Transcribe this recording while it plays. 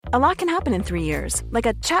A lot can happen in 3 years, like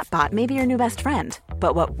a chatbot may be your new best friend.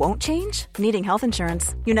 But what won't change? Needing health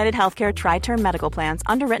insurance. United Healthcare Tri-Term Medical Plans,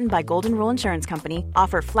 underwritten by Golden Rule Insurance Company,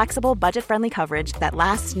 offer flexible, budget-friendly coverage that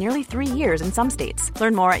lasts nearly 3 years in some states.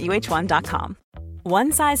 Learn more at uh1.com.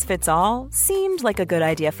 One size fits all seemed like a good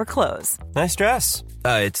idea for clothes. Nice dress.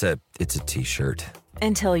 It's a t-shirt.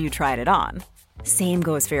 Until you tried it on. Same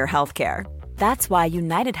goes for your healthcare. That's why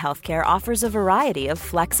United Healthcare offers a variety of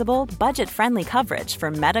flexible, budget-friendly coverage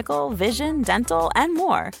for medical, vision, dental, and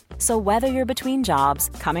more. So whether you're between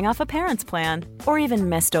jobs, coming off a parent's plan, or even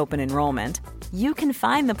missed open enrollment, you can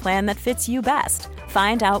find the plan that fits you best.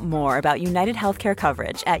 Find out more about United Healthcare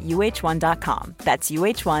coverage at uh1.com. That's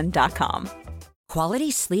uh1.com.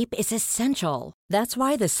 Quality sleep is essential. That's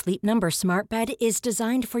why the Sleep Number Smart Bed is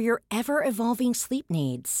designed for your ever-evolving sleep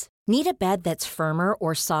needs. Need a bed that's firmer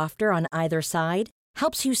or softer on either side?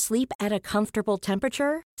 Helps you sleep at a comfortable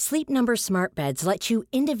temperature? Sleep Number Smart Beds let you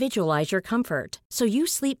individualize your comfort, so you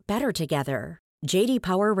sleep better together. J.D.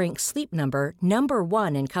 Power ranks Sleep Number number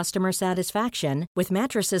 1 in customer satisfaction with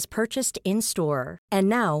mattresses purchased in-store. And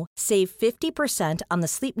now, save 50% on the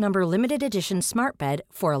Sleep Number Limited Edition Smart Bed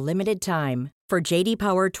for a limited time. For J.D.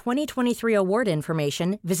 Power 2023 award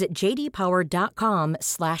information, visit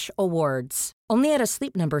jdpower.com/awards. Only at a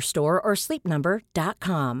Sleep Number store or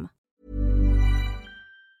sleepnumber.com.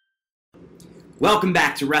 Welcome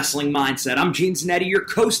back to Wrestling Mindset. I'm Gene Zanetti, your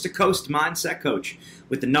coast-to-coast mindset coach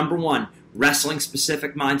with the #1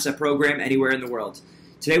 wrestling-specific mindset program anywhere in the world.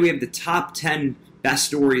 Today we have the top 10 best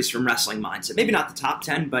stories from Wrestling Mindset. Maybe not the top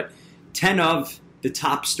 10, but 10 of the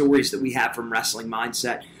top stories that we have from Wrestling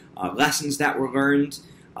Mindset. Lessons that were learned,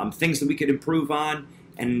 things that we could improve on,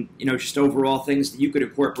 and just overall things that you could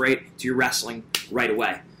incorporate to your wrestling right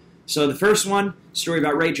away. So the first one, story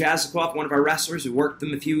about Ray Jazakoff, one of our wrestlers who worked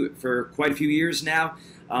them for quite a few years now,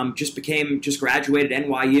 just graduated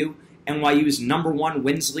NYU. NYU is #1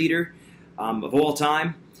 wins leader of all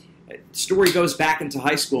time. The story goes back into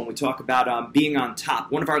high school, and we talk about being on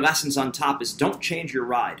top. One of our lessons on top is don't change your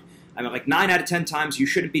ride. I mean, like 9 out of 10 times, you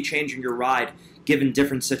shouldn't be changing your ride given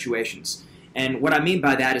different situations. And what I mean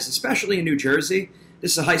by that is, especially in New Jersey,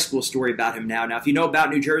 this is a high school story about him now. Now, if you know about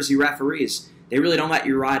New Jersey referees, they really don't let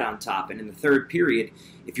you ride on top. And in the third period,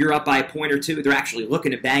 if you're up by a point or two, they're actually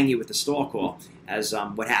looking to bang you with a stall call, as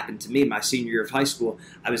what happened to me my senior year of high school.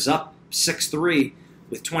 I was up 6-3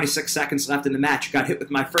 with 26 seconds left in the match, got hit with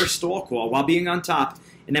my first stall call while being on top,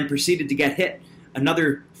 and then proceeded to get hit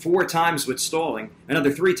another 4 times with stalling,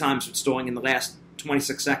 another 3 times with stalling in the last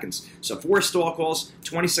 26 seconds. So 4 stall calls,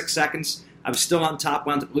 26 seconds. I was still on top,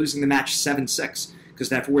 wound up losing the match 7-6 because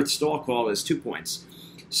that 4th stall call is 2 points.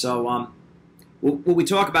 So what we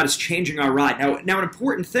talk about is changing our ride. Now, an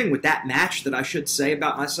important thing with that match that I should say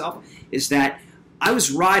about myself is that I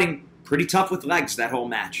was riding pretty tough with legs that whole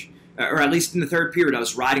match, or at least in the third period. I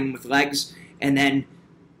was riding with legs, and then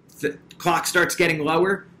the clock starts getting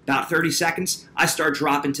lower, about 30 seconds. I start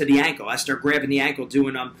dropping to the ankle. I start grabbing the ankle,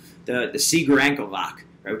 doing the Seeger ankle lock,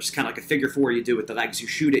 right, which is kind of like a figure 4 you do with the legs. You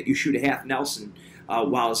shoot a half Nelson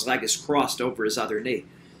while his leg is crossed over his other knee.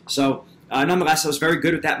 So nonetheless, I was very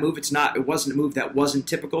good with that move. It wasn't a move that wasn't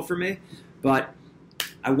typical for me, but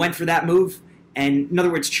I went for that move. And in other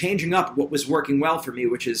words, changing up what was working well for me,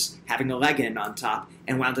 which is having a leg in on top,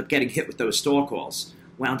 and wound up getting hit with those stall calls.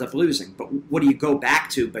 Wound up losing. But what do you go back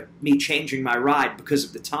to but me changing my ride because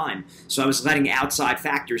of the time? So I was letting outside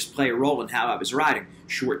factors play a role in how I was riding.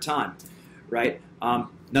 Short time, right?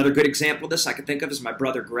 Another good example of this I could think of is my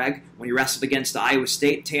brother Greg. When he wrestled against Iowa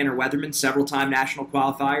State, Tanner Weatherman, several-time national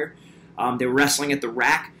qualifier. They were wrestling at the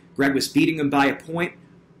rack. Greg was beating him by a point,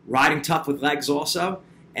 riding tough with legs also.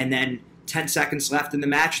 And then 10 seconds left in the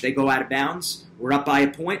match, they go out of bounds. We're up by a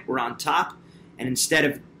point. We're on top. And instead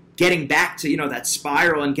of getting back to that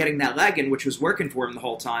spiral and getting that leg in, which was working for him the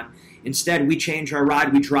whole time, instead we change our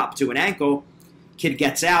ride. We drop to an ankle. Kid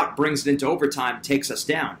gets out, brings it into overtime, takes us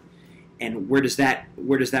down. And where does that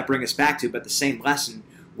bring us back to? But the same lesson.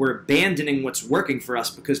 We're abandoning what's working for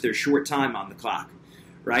us because there's short time on the clock,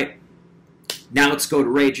 right? Now let's go to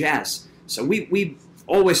Ray Jazz. So we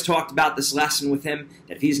always talked about this lesson with him,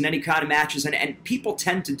 that if he's in any kind of matches, and people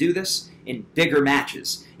tend to do this in bigger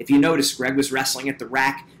matches. If you notice, Greg was wrestling at the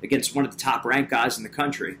rack against one of the top-ranked guys in the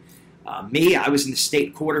country. I was in the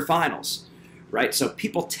state quarterfinals, right? So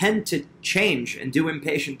people tend to change and do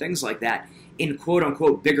impatient things like that in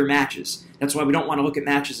quote-unquote bigger matches. That's why we don't want to look at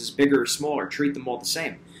matches as bigger or smaller, treat them all the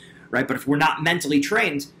same, right? But if we're not mentally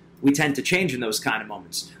trained, we tend to change in those kind of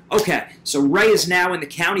moments. Okay, so Ray is now in the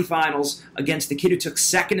county finals against the kid who took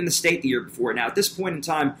second in the state the year before. Now, at this point in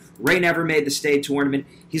time, Ray never made the state tournament.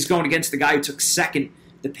 He's going against the guy who took second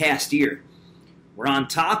the past year. we're on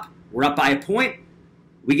top, we're up by a point,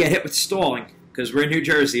 we get hit with stalling because we're in New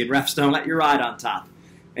Jersey and refs don't let you ride on top.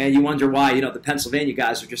 And you wonder why, the Pennsylvania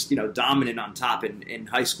guys are just, dominant on top in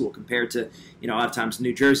high school compared to, a lot of times the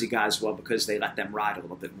New Jersey guys, well, because they let them ride a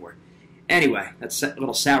little bit more. Anyway, that's a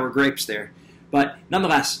little sour grapes there. But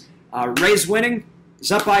nonetheless, Ray's winning.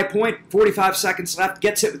 He's up by a point, 45 seconds left,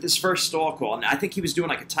 gets hit with his first stall call. And I think he was doing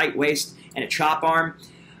like a tight waist and a chop arm.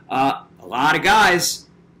 A lot of guys,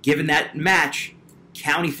 given that match,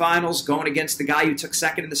 county finals, going against the guy who took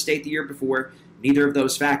second in the state the year before. Neither of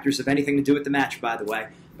those factors have anything to do with the match, by the way.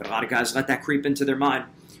 But a lot of guys let that creep into their mind.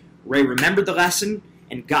 Ray remembered the lesson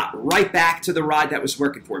and got right back to the ride that was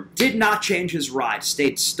working for him. Did not change his ride.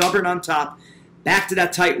 Stayed stubborn on top. Back to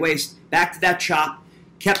that tight waist. Back to that chop.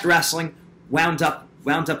 Kept wrestling. Wound up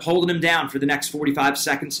holding him down for the next 45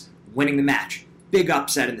 seconds, winning the match. Big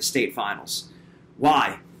upset in the state finals.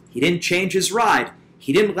 Why? He didn't change his ride.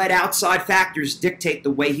 He didn't let outside factors dictate the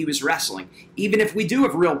way he was wrestling. Even if we do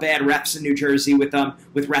have real bad refs in New Jersey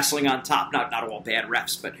with wrestling on top. Not all bad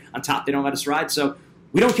refs, but on top they don't let us ride. So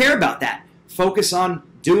we don't care about that. Focus on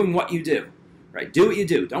doing what you do. Right? Do what you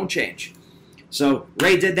do. Don't change. So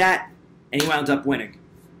Ray did that, and he wound up winning.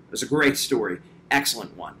 It was a great story.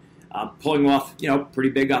 Excellent one. Pulling off, pretty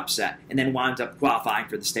big upset, and then wound up qualifying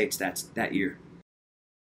for the states that year.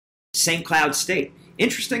 St. Cloud State.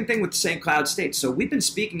 Interesting thing with St. Cloud State. So we've been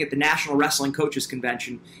speaking at the National Wrestling Coaches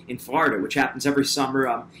Convention in Florida, which happens every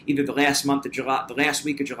summer, either the last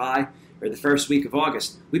week of July, or the first week of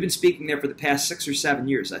August. We've been speaking there for the past 6 or 7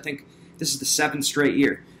 years. I think this is the 7th straight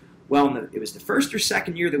year. Well, it was the first or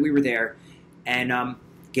second year that we were there, and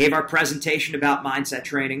gave our presentation about mindset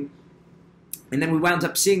training. And then we wound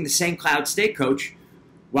up seeing the St. Cloud State coach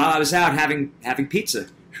while I was out having pizza.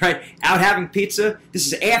 Right? Out having pizza. This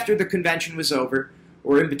is after the convention was over,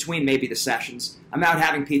 or in between maybe the sessions. I'm out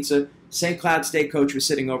having pizza. St. Cloud State coach was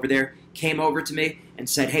sitting over there, came over to me and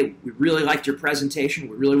said, "Hey, we really liked your presentation.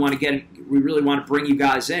 We really want to bring you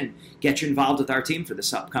guys in, get you involved with our team for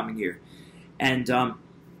this upcoming year." And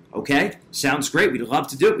okay, sounds great. We'd love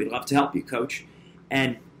to do it. We'd love to help you, coach.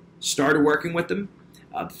 And started working with them.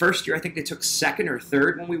 The first year, I think they took second or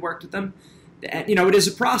third when we worked with them. And, it is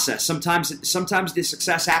a process. Sometimes the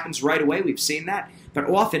success happens right away. We've seen that. But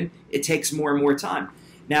often, it takes more and more time.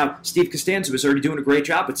 Now, Steve Costanzo was already doing a great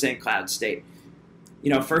job with St. Cloud State.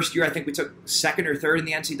 First year, I think we took second or third in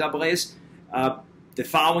the NCAAs. The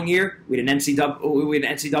following year, we had an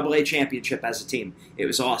NCAA championship as a team. It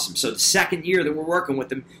was awesome. So the second year that we're working with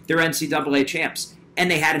them, they're NCAA champs.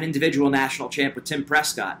 And they had an individual national champ with Tim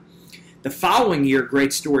Prescott. The following year,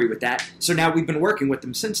 great story with that. So now we've been working with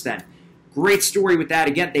them since then. Great story with that.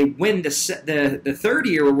 Again, they win the third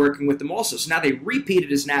year we're working with them also. So now they repeated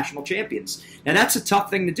as national champions. Now that's a tough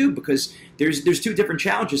thing to do because there's two different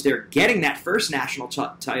challenges there. Getting that first national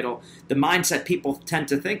title, the mindset people tend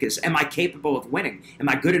to think is, am I capable of winning? Am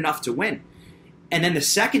I good enough to win? And then the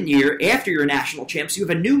second year, after you're national champs, you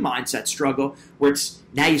have a new mindset struggle where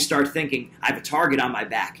now you start thinking, I have a target on my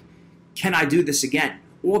back. Can I do this again?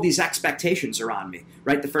 All these expectations are on me.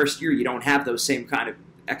 Right? The first year, you don't have those same kind of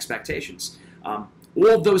expectations. All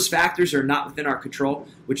of those factors are not within our control,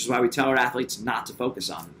 which is why we tell our athletes not to focus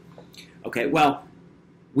on them. Okay, well,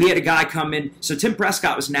 we had a guy come in. So Tim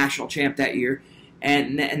Prescott was national champ that year,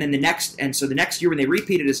 and then the next year when they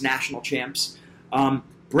repeated as national champs,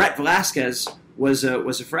 Brett Velasquez was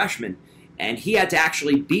a freshman, and he had to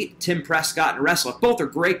actually beat Tim Prescott in wrestling. Both are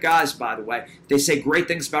great guys, by the way. They say great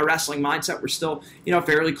things about wrestling mindset. We're still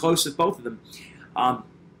fairly close with both of them.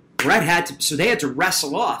 Brett they had to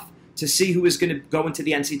wrestle off to see who was going to go into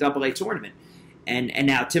the NCAA tournament. And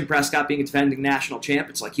now Tim Prescott being a defending national champ,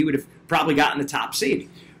 it's like he would have probably gotten the top seed,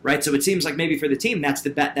 right? So it seems like maybe for the team that's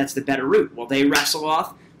the better route. Well, they wrestle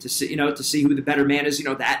off to see who the better man is,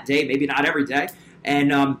 that day, maybe not every day,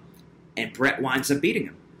 and Brett winds up beating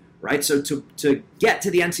him, right? So to get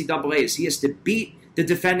to the NCAAs, he has to beat the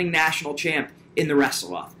defending national champ in the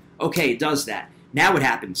wrestle off. Okay, he does that. Now what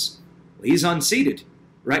happens? Well, he's unseeded.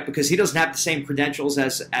 Right, because he doesn't have the same credentials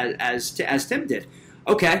as Tim did.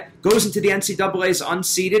 Okay, goes into the NCAAs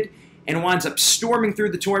unseeded and winds up storming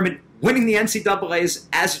through the tournament, winning the NCAAs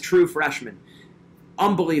as a true freshman.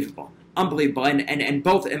 Unbelievable. And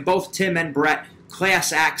both Tim and Brett,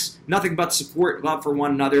 class acts, nothing but support, love for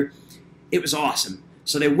one another. It was awesome.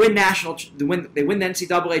 So they win the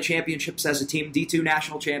NCAA championships as a team, D2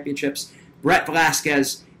 national championships. Brett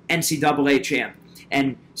Velasquez, NCAA champ.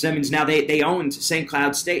 And so that means now they owned St.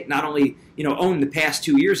 Cloud State, not only owned the past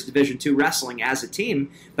 2 years of Division II wrestling as a team,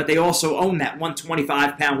 but they also own that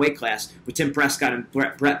 125-pound weight class with Tim Prescott and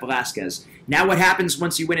Brett Velasquez. Now what happens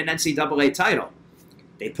once you win an NCAA title?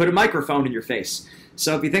 They put a microphone in your face.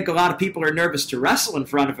 So if you think a lot of people are nervous to wrestle in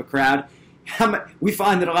front of a crowd, we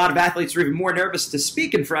find that a lot of athletes are even more nervous to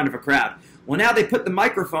speak in front of a crowd. Well, now they put the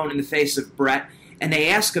microphone in the face of Brett, and they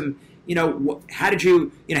ask him, how did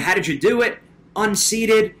you do it?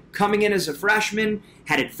 Unseeded, coming in as a freshman,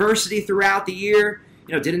 had adversity throughout the year,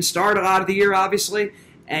 didn't start a lot of the year, obviously.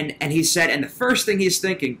 And he said, and the first thing he's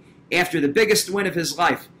thinking after the biggest win of his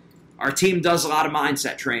life, our team does a lot of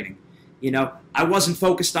mindset training. I wasn't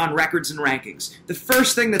focused on records and rankings. The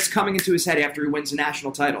first thing that's coming into his head after he wins a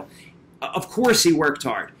national title, of course he worked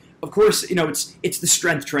hard. Of course, it's the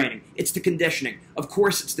strength training. It's the conditioning. Of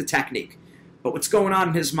course, it's the technique. But what's going on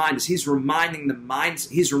in his mind is he's reminded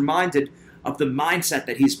of the mindset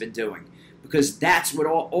that he's been doing, because that's what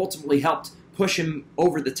ultimately helped push him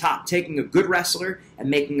over the top, taking a good wrestler and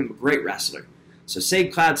making him a great wrestler. So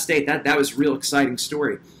St. Cloud State, that was a real exciting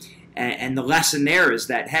story. And the lesson there is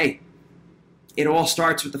that, hey, it all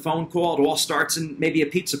starts with the phone call. It all starts in maybe a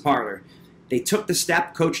pizza parlor. They took the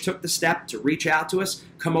step, coach took the step to reach out to us,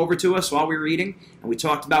 come over to us while we were eating, and we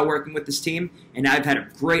talked about working with this team. And I've had a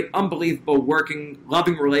great, unbelievable,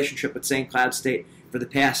 loving relationship with St. Cloud State for the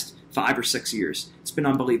past 5 or 6 years. It's been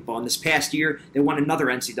unbelievable. And this past year, they won another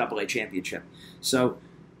NCAA championship. So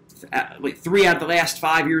 3 out of the last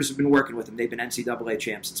 5 years we've been working with them, they've been NCAA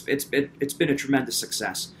champs. It's been a tremendous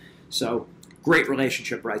success. So great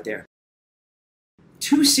relationship right there.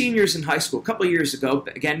 2 seniors in high school, a couple of years ago,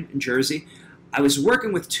 again in Jersey, I was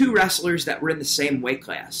working with 2 wrestlers that were in the same weight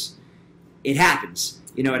class. It happens.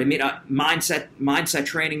 You know what I mean? Mindset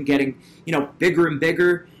training getting, bigger and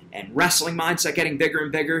bigger, and wrestling mindset getting bigger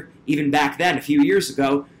and bigger. Even back then, a few years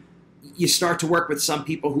ago, you start to work with some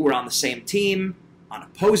people who are on the same team, on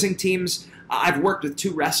opposing teams. I've worked with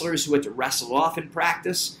 2 wrestlers who had to wrestle off in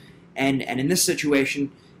practice, and in this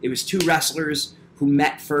situation, it was 2 wrestlers who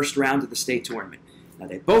met first round of the state tournament. Now,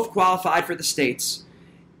 they both qualified for the states,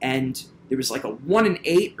 and there was like a 1 in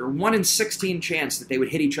 8 or 1 in 16 chance that they would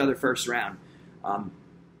hit each other first round.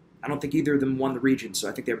 I don't think either of them won the region, so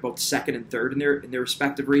I think they're both second and third in their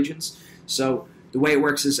respective regions. So the way it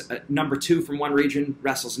works is number 2 from one region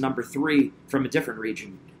wrestles number 3 from a different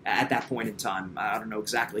region at that point in time. I don't know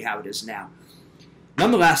exactly how it is now.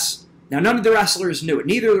 Nonetheless, now none of the wrestlers knew it.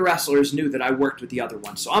 Neither of the wrestlers knew that I worked with the other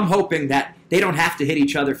one. So I'm hoping that they don't have to hit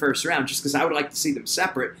each other first round, just because I would like to see them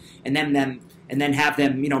separate and then have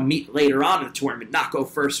them meet later on in the tournament, not go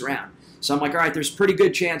first round. So I'm like, all right, there's a pretty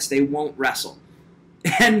good chance they won't wrestle.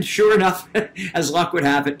 And sure enough, as luck would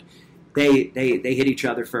have it, they hit each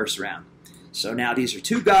other first round. So now these are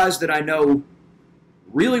 2 guys that I know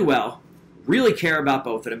really well, really care about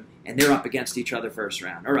both of them, and they're up against each other first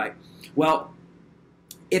round. All right. Well,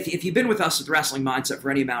 if you've been with us with Wrestling Mindset for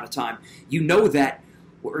any amount of time, you know that,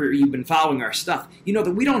 or you've been following our stuff, you know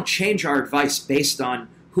that we don't change our advice based on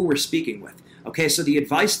who we're speaking with. Okay, so the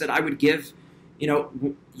advice that I would give,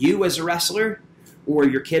 you as a wrestler, or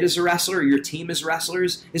your kid as a wrestler, or your team as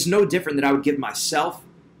wrestlers, is no different than I would give myself,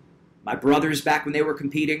 my brothers back when they were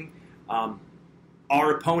competing,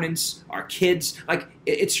 our opponents, our kids. Like,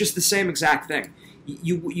 it's just the same exact thing.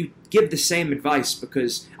 You give the same advice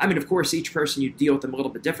because, of course, each person you deal with them a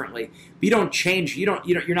little bit differently. But you don't change.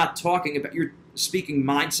 You're not talking about. You're speaking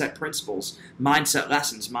mindset principles, mindset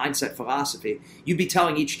lessons, mindset philosophy. You'd be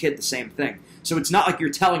telling each kid the same thing. So it's not like you're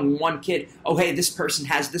telling one kid, oh, hey, this person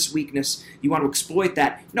has this weakness. You want to exploit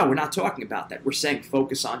that. No, we're not talking about that. We're saying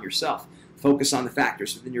focus on yourself. Focus on the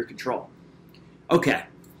factors within your control. Okay.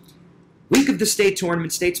 Week of the state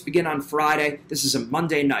tournament. States begin on Friday. This is a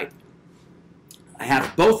Monday night. I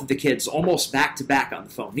have both of the kids almost back-to-back on the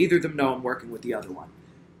phone. Neither of them know I'm working with the other one.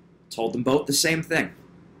 Told them both the same thing.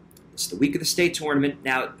 It's the week of the state tournament.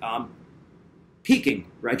 Now, peaking,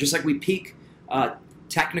 right? Just like we peak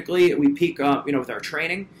technically, we peak with our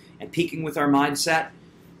training and peaking with our mindset.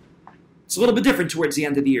 It's a little bit different towards the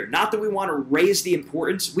end of the year. Not that we want to raise the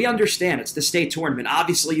importance. We understand it's the state tournament.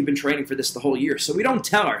 Obviously, you've been training for this the whole year, so we don't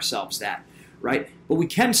tell ourselves that, right? But we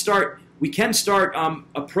can start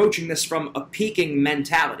approaching this from a peaking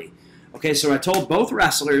mentality. Okay, so I told both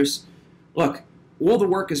wrestlers, look, all the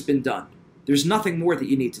work has been done. There's nothing more that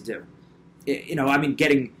you need to do.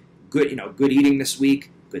 Getting good eating this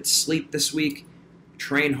week, good sleep this week,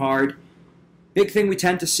 train hard. Big thing we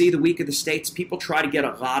tend to see the week of the states, people try to get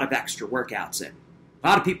a lot of extra workouts in. A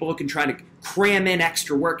lot of people can try to cram in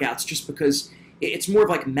extra workouts just because it's more of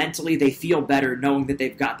like mentally they feel better knowing that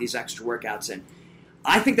they've got these extra workouts in.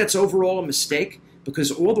 I think that's overall a mistake because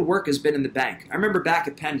all the work has been in the bank. I remember back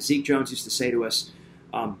at Penn, Zeke Jones used to say to us,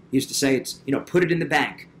 it's, put it in the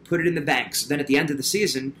bank, put it in the bank. So then at the end of the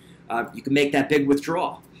season, you can make that big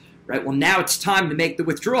withdrawal, right? Well, now it's time to make the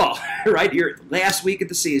withdrawal, right? You're last week of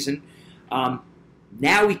the season.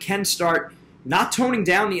 Now we can start not toning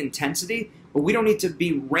down the intensity, but we don't need to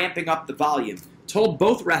be ramping up the volume. Told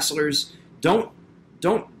both wrestlers, don't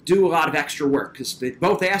do a lot of extra work, because they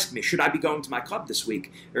both asked me, should I be going to my club this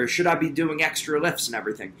week, or should I be doing extra lifts and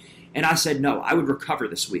everything? And I said, no, I would recover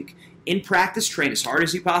this week. In practice, train as hard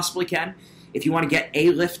as you possibly can. If you want to get a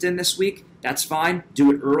lift in this week, that's fine.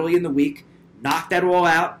 Do it early in the week. Knock that all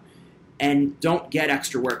out, and don't get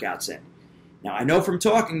extra workouts in. Now, I know from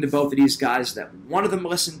talking to both of these guys that one of them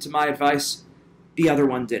listened to my advice, the other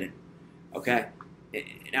one didn't. Okay?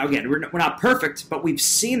 Now, again, we're not perfect, but we've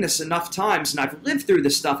seen this enough times, and I've lived through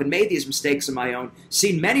this stuff and made these mistakes on my own,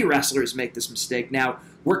 seen many wrestlers make this mistake. Now,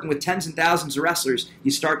 working with tens and thousands of wrestlers,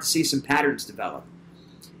 you start to see some patterns develop.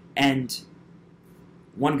 And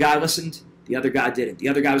one guy listened, the other guy didn't. The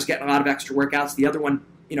other guy was getting a lot of extra workouts. The other one,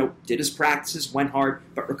 did his practices, went hard,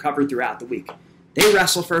 but recovered throughout the week. They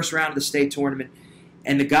wrestled first round of the state tournament,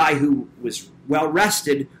 and the guy who was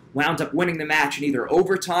well-rested wound up winning the match in either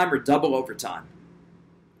overtime or double overtime.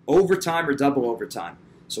 Overtime or double overtime.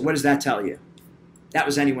 So what does that tell you? That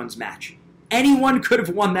was anyone's match. Anyone could have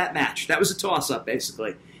won that match. That was a toss-up,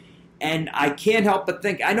 basically. And I can't help but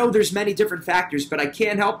think, I know there's many different factors, but I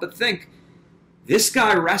can't help but think this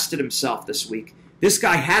guy rested himself this week. This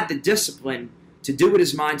guy had the discipline to do what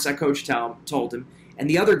his mindset coach told him, and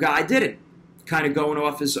the other guy didn't, kind of going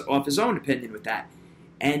off his own opinion with that.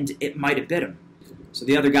 And it might have bit him. So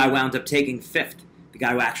the other guy wound up taking fifth, the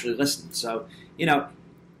guy who actually listened. So,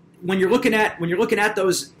 when you're looking at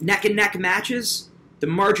those neck and neck matches, the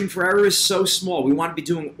margin for error is so small. We want to be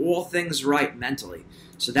doing all things right mentally.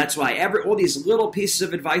 So that's why all these little pieces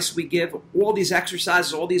of advice we give, all these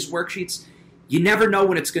exercises, all these worksheets, you never know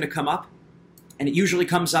when it's going to come up. And it usually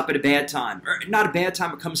comes up at a bad time. Or not a bad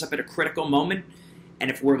time, it comes up at a critical moment. And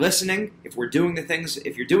if we're listening, if you're doing the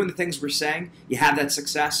things we're saying, you have that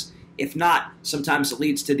success. If not, sometimes it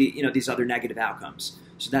leads to these other negative outcomes.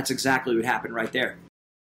 So that's exactly what happened right there.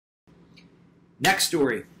 Next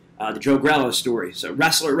story, the Joe Grello story. So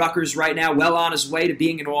wrestler at Rutgers right now, well on his way to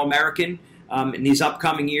being an All-American in these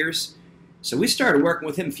upcoming years. So we started working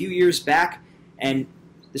with him a few years back, and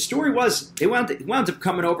the story was they wound up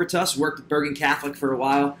coming over to us, worked at Bergen Catholic for a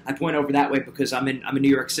while. I point over that way because I'm in New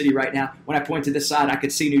York City right now. When I point to this side, I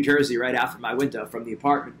could see New Jersey right out from my window from the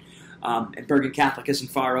apartment. And Bergen Catholic isn't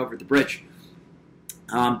far over the bridge.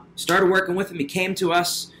 Started working with him. He came to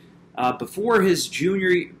us before his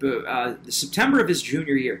the September of his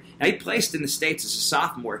junior year. Now, he placed in the States as a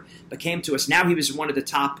sophomore, but came to us. Now he was one of the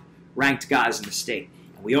top-ranked guys in the state.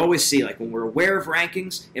 And we always see, when we're aware of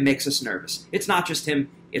rankings, it makes us nervous. It's not just him,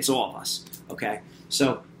 it's all of us, okay?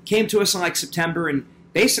 So came to us in, September and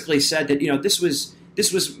basically said that, he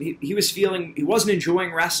was feeling, he wasn't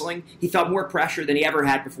enjoying wrestling. He felt more pressure than he ever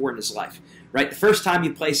had before in his life, right? The first time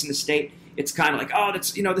you place in the state, it's kind of like, oh,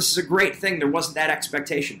 that's, this is a great thing. There wasn't that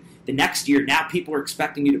expectation. The next year, now people are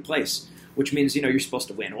expecting you to place, which means, you're supposed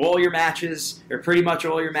to win all your matches, or pretty much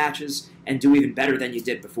all your matches, and do even better than you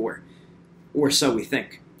did before. Or so we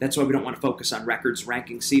think. That's why we don't want to focus on records,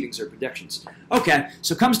 rankings, seedings, or predictions. Okay,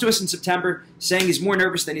 so comes to us in September, saying he's more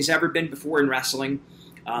nervous than he's ever been before in wrestling.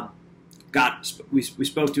 We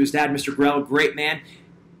spoke to his dad, Mr. Grell, great man.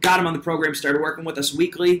 Got him on the program, started working with us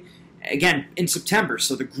weekly. Again, in September.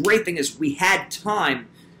 So the great thing is we had time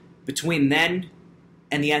between then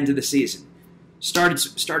and the end of the season.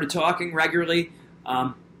 Started talking regularly.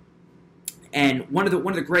 And one of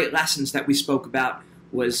the great lessons that we spoke about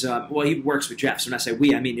was, he works with Jeff. So when I say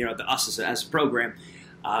we, I mean, us as a program.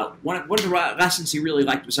 One of the lessons he really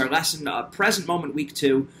liked was our lesson, present moment week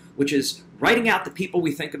 2, which is writing down the people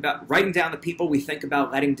we think about letting down,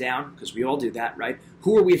 because we all do that, right?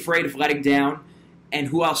 Who are we afraid of letting down, and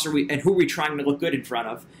who are we trying to look good in front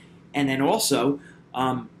of? And then also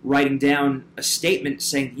writing down a statement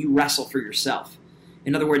saying you wrestle for yourself.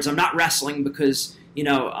 In other words, I'm not wrestling because,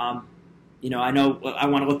 I know I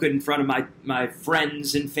want to look good in front of my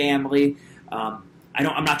friends and family. I'm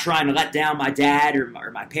not trying to let down my dad or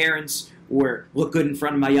my parents or look good in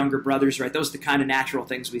front of my younger brothers, right? Those are the kind of natural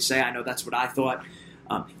things we say. I know that's what I thought.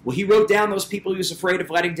 He wrote down those people he was afraid of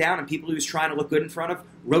letting down and people he was trying to look good in front of,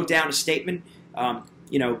 wrote down a statement, I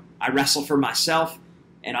wrestle for myself,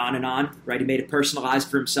 and on, right? He made it personalized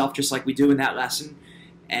for himself, just like we do in that lesson.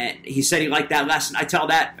 And he said he liked that lesson. I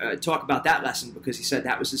talk about that lesson because he said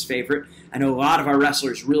that was his favorite. I know a lot of our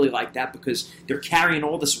wrestlers really like that because they're carrying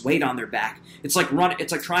all this weight on their back. It's like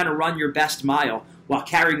trying to run your best mile while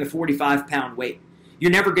carrying a 45-pound weight.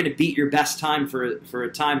 you're never going to beat your best time for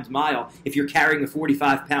a timed mile if you're carrying a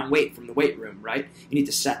 45-pound weight from the weight room, right? You need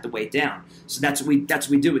to set the weight down. So that's what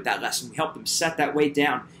we do with that lesson. We help them set that weight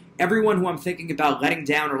down. Everyone who I'm thinking about letting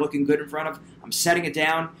down or looking good in front of, I'm setting it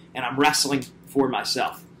down and I'm wrestling for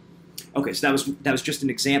myself. Okay, so that was just an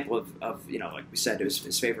example of like we said,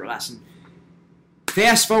 his favorite lesson.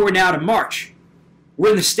 Fast forward now to March. We're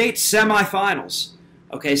in the state semifinals.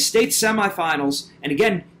 Okay, state semifinals, and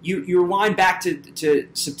again, you rewind back to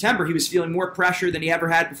September. He was feeling more pressure than he ever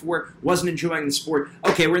had before. Wasn't enjoying the sport.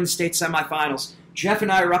 Okay, we're in the state semifinals. Jeff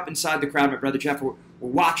and I are up inside the crowd. My brother Jeff, we're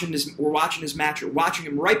watching his match. We're watching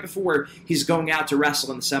him right before he's going out to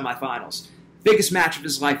wrestle in the semifinals. Biggest match of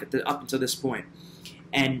his life up until this point,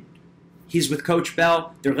 and he's with Coach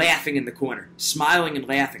Bell. They're laughing in the corner, smiling and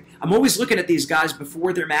laughing. I'm always looking at these guys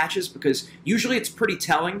before their matches because usually it's pretty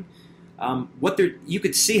telling. You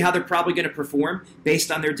could see how they're probably going to perform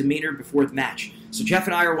based on their demeanor before the match. So Jeff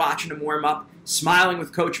and I are watching them warm up, smiling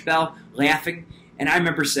with Coach Bell, laughing. And I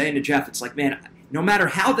remember saying to Jeff, it's like, man, no matter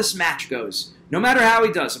how this match goes, no matter how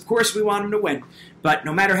he does, of course we want him to win, but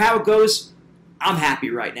no matter how it goes, I'm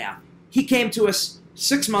happy right now. He came to us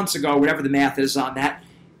 6 months ago, whatever the math is on that,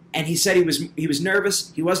 and he said he was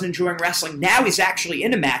nervous, he wasn't enjoying wrestling. Now he's actually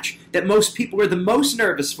in a match that most people are the most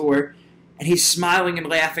nervous for, and he's smiling and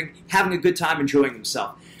laughing, having a good time, enjoying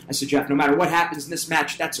himself. I said, Jeff, no matter what happens in this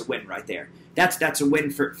match, that's a win right there. That's a win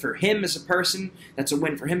for him as a person, that's a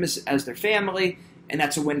win for him as their family, and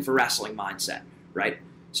that's a win for wrestling mindset, right?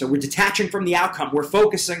 So we're detaching from the outcome. We're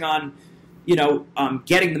focusing on,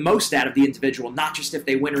 getting the most out of the individual, not just if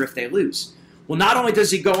they win or if they lose. Well, not only does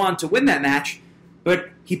he go on to win that match, but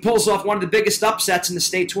he pulls off one of the biggest upsets in the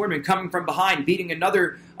state tournament, coming from behind, beating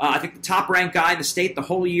another, I think the top-ranked guy in the state the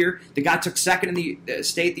whole year. The guy took second in the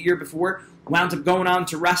state the year before, wound up going on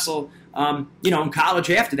to wrestle, in college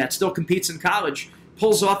after that, still competes in college,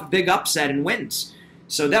 pulls off a big upset and wins.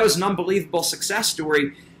 So that was an unbelievable success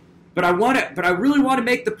story. But I really want to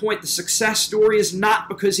make the point the success story is not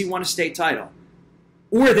because he won a state title,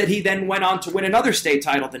 or that he then went on to win another state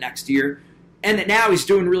title the next year, and that now he's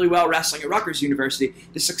doing really well wrestling at Rutgers University.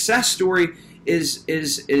 The success story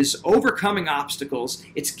is overcoming obstacles.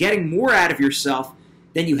 It's getting more out of yourself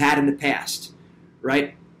than you had in the past,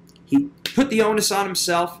 right? He put the onus on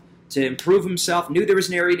himself to improve himself, knew there was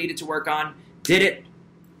an area he needed to work on, did it,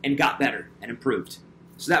 and got better and improved.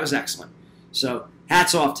 So that was excellent. So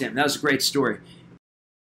hats off to him. That was a great story.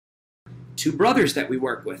 Two brothers that we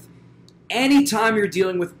work with. Anytime you're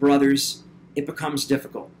dealing with brothers, it becomes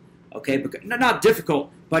difficult. Okay, not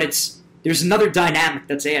difficult, but there's another dynamic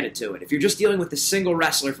that's added to it. If you're just dealing with a single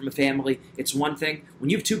wrestler from a family, it's one thing. When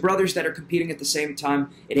you have two brothers that are competing at the same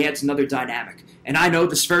time, it adds another dynamic. And I know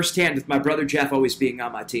this firsthand with my brother Jeff always being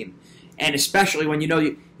on my team. And especially when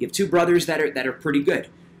you have two brothers that are pretty good,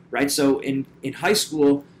 right? So in high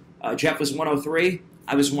school, Jeff was 103,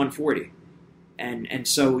 I was 140. And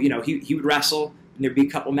so, he would wrestle, and there'd be a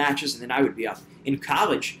couple matches, and then I would be up. In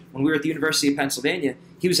college, when we were at the University of Pennsylvania,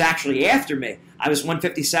 he was actually after me. I was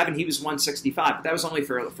 157, he was 165, but that was only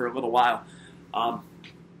for a little while.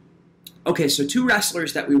 Okay, so two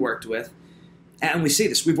wrestlers that we worked with, and we see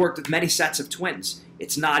this. We've worked with many sets of twins.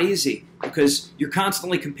 It's not easy because you're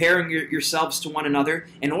constantly comparing yourselves to one another,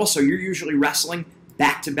 and also you're usually wrestling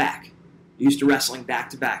back-to-back. You're used to wrestling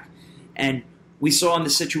back-to-back. And we saw in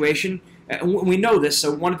this situation, and we know this,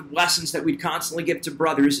 so one of the lessons that we'd constantly give to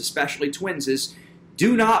brothers, especially twins, is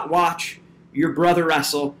do not watch your brother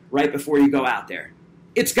wrestle right before you go out there.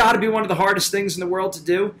 It's got to be one of the hardest things in the world to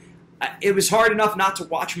do. It was hard enough not to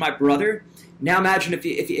watch my brother. Now imagine if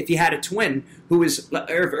you had a twin who was,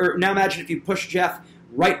 or now imagine if you pushed Jeff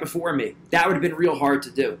right before me. That would have been real hard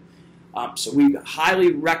to do. So we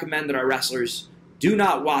highly recommend that our wrestlers do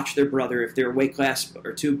not watch their brother if they're a weight class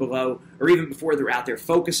or two below, or even before they're out there.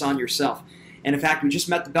 Focus on yourself. And in fact, we just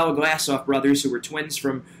met the Beloglasov brothers, who were twins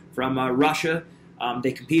from Russia.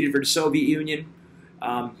 They competed for the Soviet Union,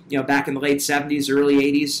 back in the late 70s, early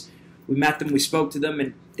 80s. We met them, we spoke to them,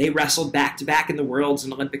 and they wrestled back-to-back in the Worlds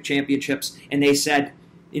and Olympic Championships, and they said,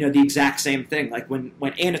 the exact same thing. Like when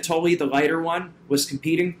Anatoly, the lighter one, was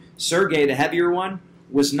competing, Sergey, the heavier one,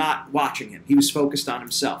 was not watching him. He was focused on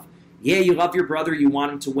himself. Yeah, you love your brother, you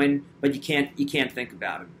want him to win, but you can't think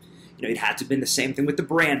about him. It had to have been the same thing with the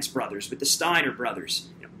Brands brothers, with the Steiner brothers.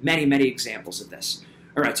 Many, many examples of this.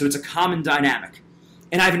 All right, so it's a common dynamic.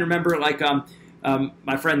 And I even remember,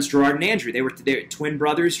 my friends Gerard and Andrew. They're twin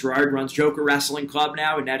brothers. Gerard runs Joker Wrestling Club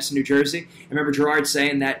now in Edison, New Jersey. I remember Gerard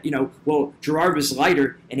saying that, Gerard was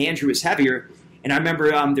lighter and Andrew was heavier. And I remember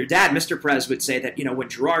their dad, Mr. Prez, would say that, when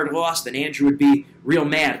Gerard lost, then Andrew would be real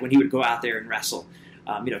mad when he would go out there and wrestle.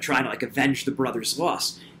 trying to like avenge the brother's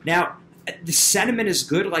loss. Now, the sentiment is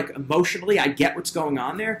good, like emotionally, I get what's going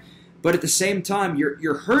on there, but at the same time,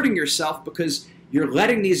 you're hurting yourself because you're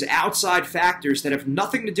letting these outside factors that have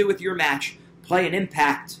nothing to do with your match play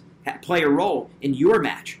a role in your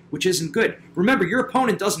match, which isn't good. Remember, your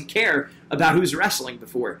opponent doesn't care about who's wrestling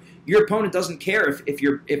before. Your opponent doesn't care if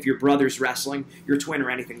your brother's wrestling, your twin,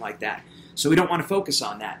 or anything like that. So we don't want to focus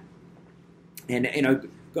on that. And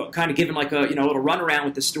kind of giving like a little runaround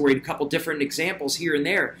with the story, and a couple different examples here and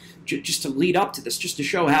there, just to lead up to this, just to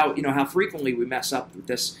show how frequently we mess up with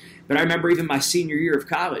this. But I remember even my senior year of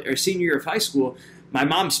college or senior year of high school, my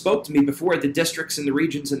mom spoke to me before the districts and the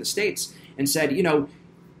regions and the states and said,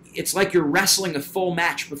 it's like you're wrestling a full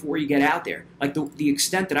match before you get out there. Like the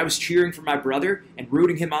extent that I was cheering for my brother and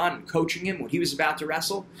rooting him on and coaching him when he was about to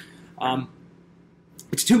wrestle,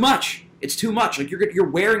 it's too much. It's too much. Like you're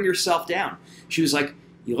wearing yourself down. She was like,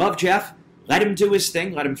 you love Jeff, let him do his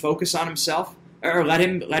thing, let him focus on himself, or let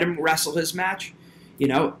him wrestle his match,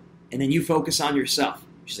 and then you focus on yourself.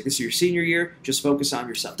 She's like, this is your senior year, just focus on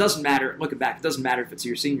yourself. Doesn't matter, looking back, it doesn't matter if it's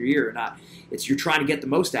your senior year or not. You're trying to get the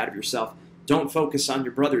most out of yourself. Don't focus on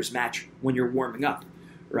your brother's match when you're warming up,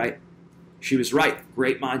 right? She was right.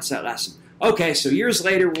 Great mindset lesson. Okay, so years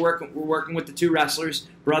later, we're working with the two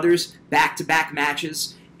brothers, back-to-back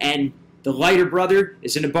matches, and the lighter brother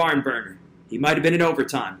is in a barn burner. He might have been in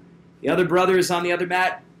overtime. The other brother is on the other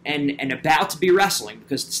mat and about to be wrestling,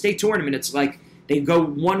 because the state tournament, it's like they go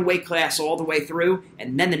one weight class all the way through,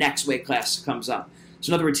 and then the next weight class comes up. So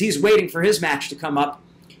in other words, he's waiting for his match to come up,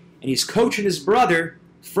 and he's coaching his brother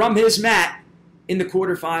from his mat in the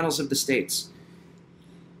quarterfinals of the states.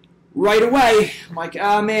 Right away, I'm like,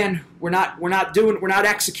 oh man, we're not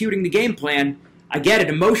executing the game plan. I get it.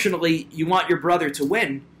 Emotionally, you want your brother to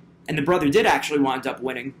win, and the brother did actually wind up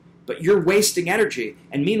winning, but you're wasting energy.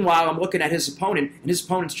 And meanwhile, I'm looking at his opponent, and his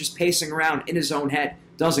opponent's just pacing around in his own head,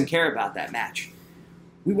 doesn't care about that match.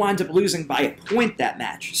 We wind up losing by a point that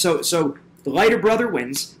match. So the lighter brother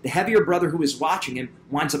wins. The heavier brother who is watching him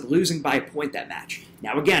winds up losing by a point that match.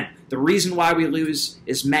 Now again, the reason why we lose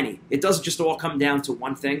is many. It doesn't just all come down to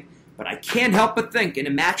one thing, but I can't help but think in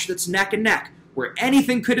a match that's neck and neck, where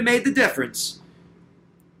anything could have made the difference,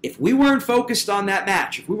 if we weren't focused on that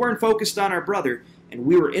match, if we weren't focused on our brother, and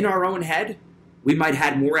we were in our own head, we might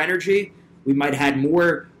have had more energy, we might have had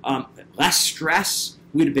more, less stress,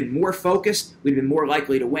 we'd have been more focused, we'd have been more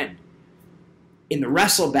likely to win. In the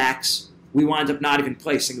wrestlebacks, we wound up not even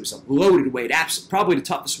placing. It was a loaded weight, probably the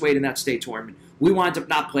toughest weight in that state tournament. We wound up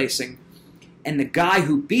not placing, and the guy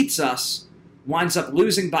who beats us winds up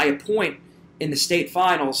losing by a point in the state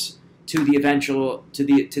finals to the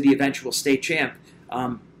eventual state champ,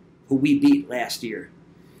 who we beat last year.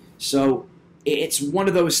 So it's one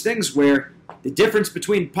of those things where the difference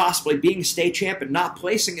between possibly being a state champ and not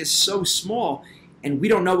placing is so small, and we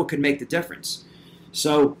don't know what could make the difference.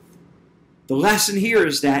 So the lesson here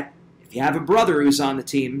is that if you have a brother who's on the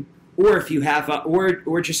team, or if you have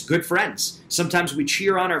or just good friends, sometimes we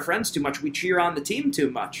cheer on our friends too much, we cheer on the team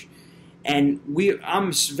too much. And I'm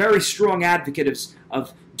a very strong advocate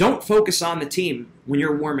of don't focus on the team when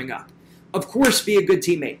you're warming up. Of course, be a good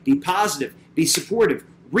teammate, be positive, be supportive,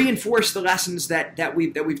 reinforce the lessons that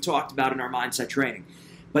we've talked about in our mindset training.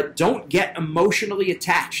 But don't get emotionally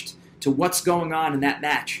attached to what's going on in that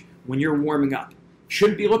match when you're warming up.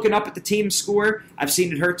 Shouldn't be looking up at the team score. I've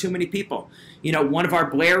seen it hurt too many people. One of our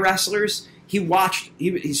Blair wrestlers,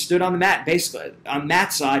 he stood on the mat, basically on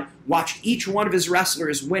Matt's side, watched each one of his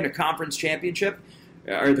wrestlers win a conference championship,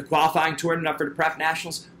 or the qualifying tournament up for the Prep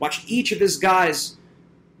Nationals, watched each of his guys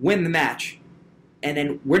win the match. And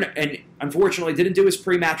then unfortunately didn't do his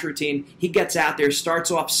pre-match routine. He gets out there,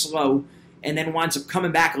 starts off slow, and then winds up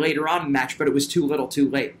coming back later on in the match, but it was too little too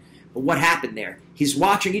late. But what happened there? He's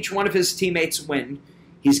watching each one of his teammates win.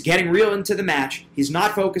 He's getting real into the match. He's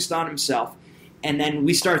not focused on himself. And then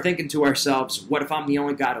we start thinking to ourselves, what if I'm the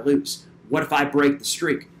only guy to lose? What if I break the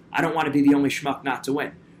streak? I don't want to be the only schmuck not to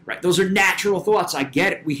win. Right? Those are natural thoughts. I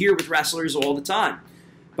get it. We hear with wrestlers all the time.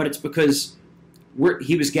 But it's because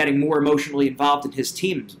he was getting more emotionally involved in his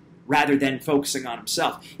team rather than focusing on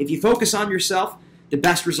himself. If you focus on yourself, the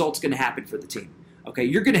best result's going to happen for the team. Okay,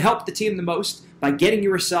 you're going to help the team the most by getting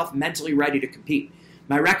yourself mentally ready to compete.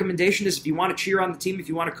 My recommendation is if you want to cheer on the team, if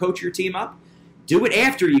you want to coach your team up, do it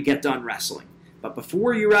after you get done wrestling. But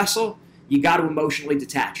before you wrestle, you got to emotionally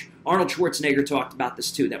detach. Arnold Schwarzenegger talked about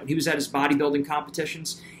this too, that when he was at his bodybuilding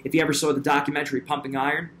competitions, if you ever saw the documentary Pumping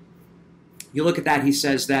Iron, you look at that, he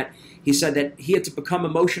said that he had to become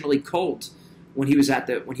emotionally cold when he was at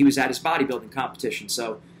his bodybuilding competition.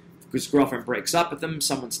 So if his girlfriend breaks up with him,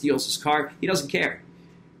 someone steals his car, he doesn't care.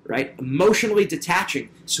 right? Emotionally detaching,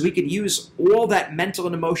 so he could use all that mental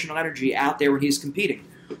and emotional energy out there when he's competing.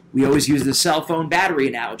 We always use the cell phone battery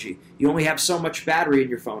analogy. You only have so much battery in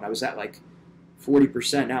your phone. I was at like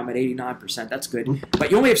 40%, now I'm at 89%. That's good.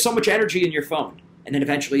 But you only have so much energy in your phone, and then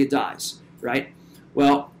eventually it dies, right?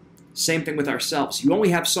 Well, same thing with ourselves. You only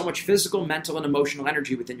have so much physical, mental, and emotional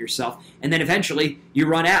energy within yourself, and then eventually you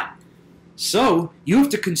run out. So you have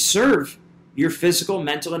to conserve your physical,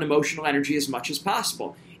 mental, and emotional energy as much as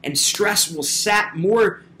possible. And stress will zap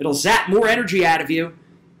more energy out of you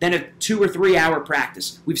than a 2 or 3 hour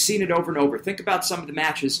practice. We've seen it over and over. Think about some of the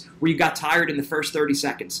matches where you got tired in the first 30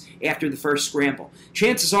 seconds after the first scramble.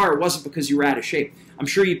 Chances are it wasn't because you were out of shape. I'm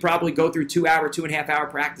sure you'd probably go through 2 hour, 2.5 hour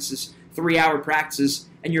practices, 3 hour practices,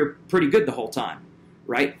 and you're pretty good the whole time,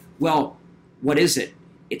 right? Well, what is it?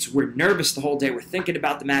 It's we're nervous the whole day. We're thinking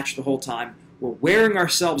about the match the whole time. We're wearing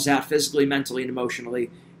ourselves out physically, mentally, and emotionally,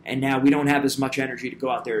 and now we don't have as much energy to go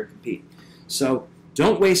out there and compete. So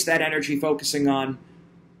don't waste that energy focusing on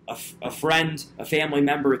a friend, a family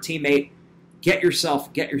member, a teammate. Get yourself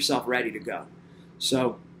ready to go.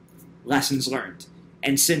 So lessons learned.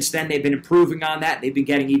 And since then, they've been improving on that. They've been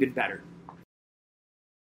getting even better.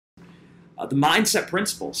 The mindset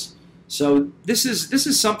principles. So this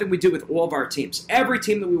is something we do with all of our teams. Every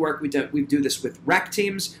team that we work, we do this with rec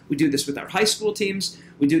teams. We do this with our high school teams.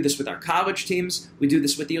 We do this with our college teams. We do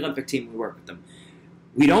this with the Olympic team. We work with them.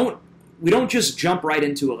 We don't just jump right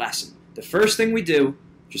into a lesson. The first thing we do,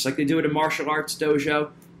 just like they do at a martial arts dojo,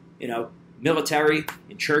 military,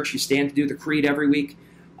 in church, you stand to do the creed every week.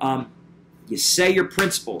 You say your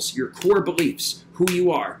principles, your core beliefs, who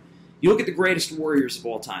you are. You look at the greatest warriors of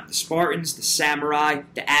all time, the Spartans, the samurai,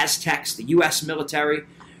 the Aztecs, the U.S. military,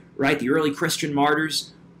 right? The early Christian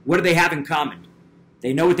martyrs. What do they have in common?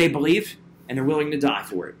 They know what they believe, and they're willing to die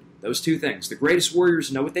for it. Those two things. The greatest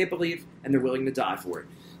warriors know what they believe, and they're willing to die for it.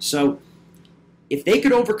 So if they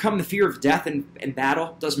could overcome the fear of death in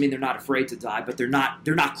battle, doesn't mean they're not afraid to die, but they're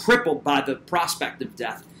not crippled by the prospect of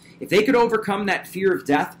death. If they could overcome that fear of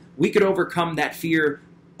death, we could overcome that fear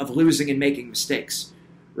of losing and making mistakes,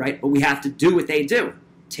 right? But we have to do what they do.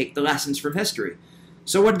 Take the lessons from history.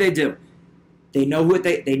 So what do? They know who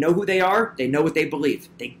they are. They know what they believe.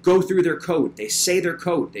 They go through their code. They say their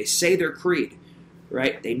code. They say their creed,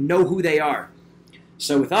 right? They know who they are.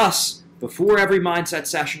 So with us, before every mindset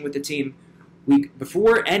session with the team,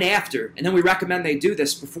 before and after, and then we recommend they do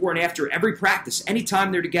this before and after every practice,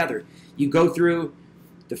 anytime they're together, you go through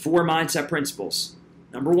the 4 mindset principles.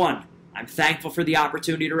 Number 1, I'm thankful for the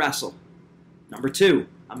opportunity to wrestle. Number 2,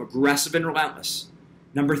 I'm aggressive and relentless.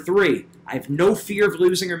 Number 3, I have no fear of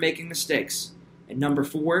losing or making mistakes. And number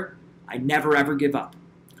 4, I never ever give up.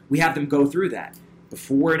 We have them go through that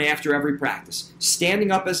before and after every practice,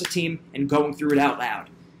 standing up as a team and going through it out loud.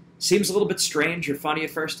 Seems a little bit strange or funny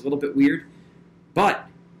at first, a little bit weird, but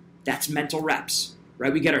that's mental reps,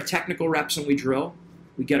 right? We get our technical reps when we drill.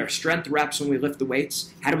 We get our strength reps when we lift the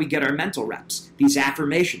weights. How do we get our mental reps? These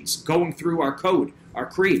affirmations, going through our code, our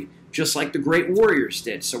creed, just like the great warriors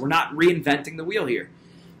did. So we're not reinventing the wheel here.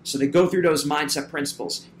 So they go through those mindset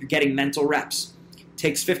principles. You're getting mental reps.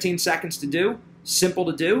 Takes 15 seconds to do, simple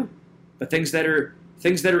to do, but things that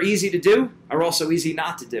are easy to do are also easy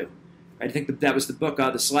not to do. I think that was the book,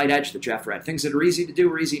 The Slight Edge, that Jeff read. Things that are easy to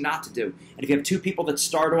do are easy not to do. And if you have 2 people that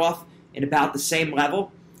start off in about the same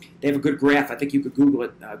level, they have a good graph. I think you could Google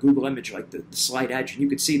it, Google image like the Slight Edge, and you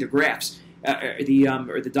could see the graphs or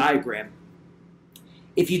the diagram.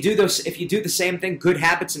 If you do the same thing, good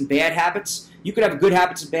habits and bad habits, you could have good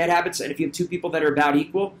habits and bad habits. And if you have 2 people that are about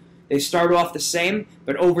equal, they start off the same,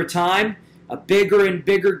 but over time, a bigger and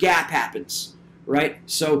bigger gap happens, right?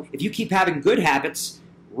 So if you keep having good habits,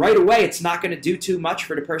 right away, it's not going to do too much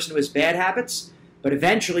for the person who has bad habits, but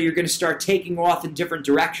eventually you're going to start taking off in different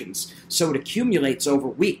directions. So it accumulates over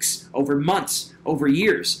weeks, over months, over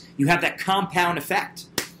years. You have that compound effect,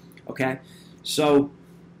 okay? So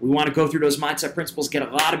we want to go through those mindset principles, get a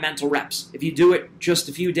lot of mental reps. If you do it just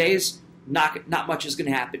a few days, not much is going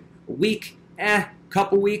to happen. A week,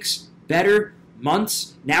 couple weeks, better,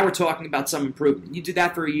 months. Now we're talking about some improvement. You do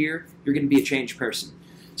that for a year, you're going to be a changed person.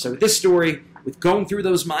 So with this story, with going through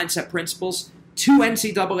those mindset principles, 2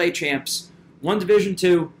 NCAA champs, 1 Division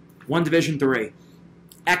II, 1 Division III.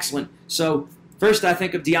 Excellent. So first I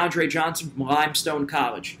think of DeAndre Johnson from Limestone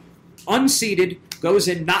College. Unseeded, goes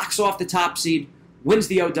in, knocks off the top seed, wins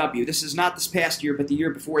the OW. This is not this past year, but the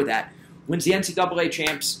year before that. Wins the NCAA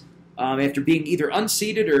champs after being either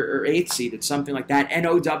unseeded or 8th seeded, something like that,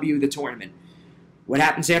 NOW the tournament. What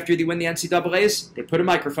happens after you win the NCAAs? They put a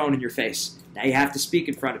microphone in your face. Now you have to speak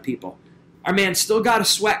in front of people. Our man still got a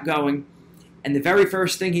sweat going, And the very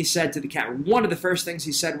first thing he said to the camera, one of the first things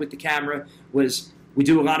he said with the camera was, we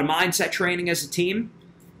do a lot of mindset training as a team,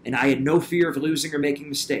 and I had no fear of losing or making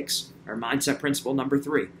mistakes. Our mindset principle number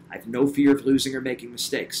 3, I have no fear of losing or making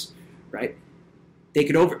mistakes, right?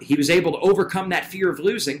 He was able to overcome that fear of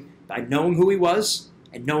losing by knowing who he was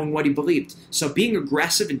and knowing what he believed. So being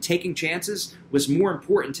aggressive and taking chances was more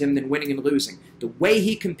important to him than winning and losing. The way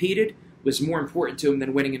he competed was more important to him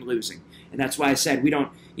than winning and losing. And that's why I said he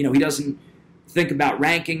doesn't think about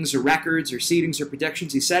rankings or records or seedings or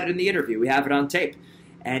predictions. He said it in the interview. We have it on tape.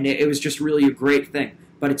 And it was just really a great thing.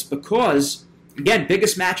 But it's because, again,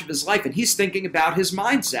 biggest match of his life, and he's thinking about his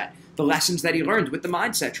mindset, the lessons that he learned with the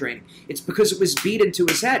mindset training. It's because it was beat into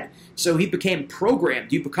his head. So he became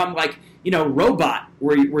programmed. You become like, robot,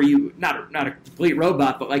 where you not a complete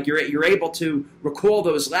robot, but like you're able to recall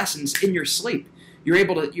those lessons in your sleep. You're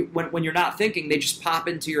able to, when you're not thinking, they just pop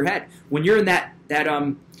into your head. When you're in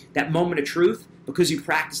that moment of truth, because you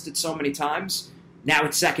practiced it so many times, now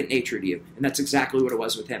it's second nature to you. And that's exactly what it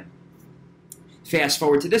was with him. Fast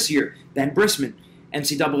forward to this year, Ben Brisman,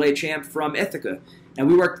 NCAA champ from Ithaca. Now,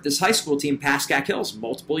 we worked with this high school team, Pascack Hills,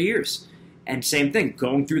 multiple years. And same thing,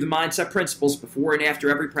 going through the mindset principles before and after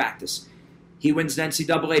every practice. He wins the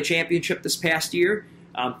NCAA championship this past year.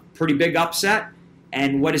 Pretty big upset.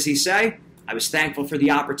 And what does he say? I was thankful for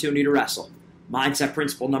the opportunity to wrestle. Mindset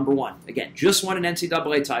principle number 1. Again, just won an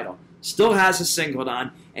NCAA title. Still has a singlet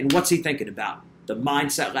on. And what's he thinking about? The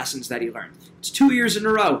mindset lessons that he learned. It's 2 years in a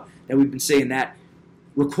row that we've been seeing that.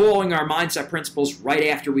 Recalling our mindset principles right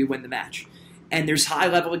after we win the match. And there's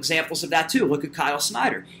high-level examples of that too. Look at Kyle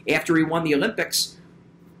Snyder. After he won the Olympics,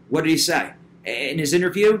 what did he say? In his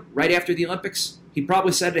interview, right after the Olympics, he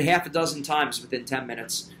probably said it half a dozen times within 10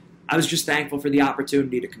 minutes. I was just thankful for the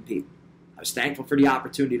opportunity to compete. I was thankful for the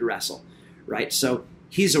opportunity to wrestle, right? So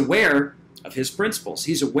he's aware of his principles.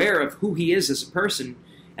 He's aware of who he is as a person.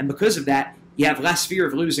 And because of that, you have less fear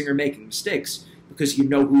of losing or making mistakes because you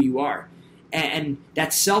know who you are. And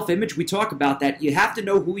that self-image, we talk about that. You have to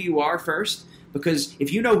know who you are first, because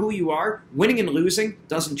if you know who you are, winning and losing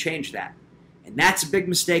doesn't change that. And that's a big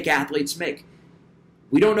mistake athletes make.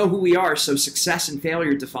 We don't know who we are, so success and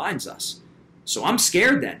failure defines us. So I'm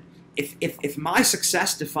scared then. If my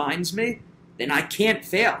success defines me, then I can't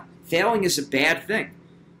fail. Failing is a bad thing.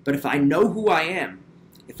 But if I know who I am,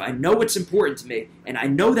 if I know what's important to me, and I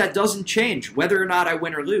know that doesn't change whether or not I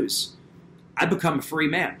win or lose, I become a free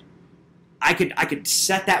man. I could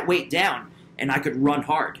set that weight down, and I could run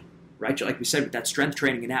hard, right? Like we said with that strength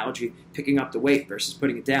training analogy, picking up the weight versus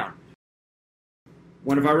putting it down.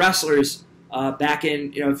 One of our wrestlers back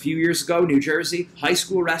in a few years ago, New Jersey, high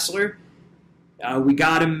school wrestler, we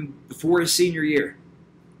got him before his senior year.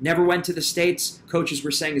 Never went to the States. Coaches were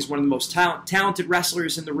saying he's one of the most talented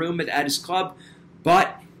wrestlers in the room at his club,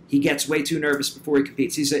 but he gets way too nervous before he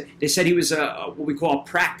competes. They said he was what we call a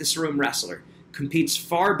practice room wrestler. Competes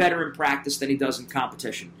far better in practice than he does in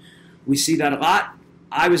competition. We see that a lot.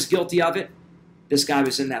 I was guilty of it. This guy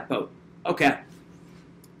was in that boat. Okay.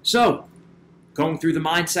 So, going through the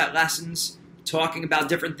mindset lessons, talking about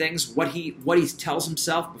different things, what he tells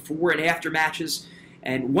himself before and after matches.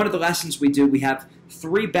 And one of the lessons we do, we have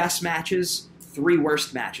 3 best matches, 3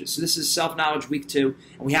 worst matches. So this is Self-Knowledge Week 2,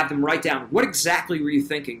 and we have them write down what exactly were you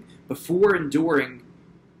thinking before and during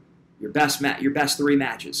your best 3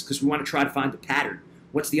 matches, because we want to try to find the pattern.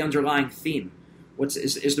 What's the underlying theme?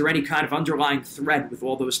 Is there any kind of underlying thread with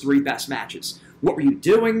all those 3 best matches? What were you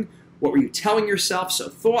doing? What were you telling yourself? So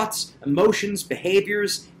thoughts, emotions,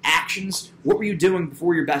 behaviors, actions. What were you doing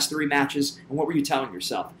before your best 3 matches, and what were you telling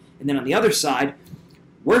yourself? And then on the other side,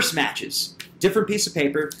 worst matches. Different piece of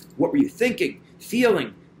paper. What were you thinking,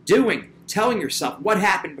 feeling, doing, telling yourself? What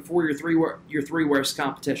happened before your 3 worst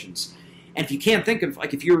competitions? And if you can't think of,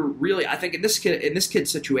 like, if you're really, I think in this kid's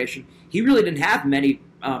situation, he really didn't have many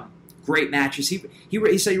great matches.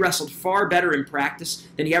 He said he wrestled far better in practice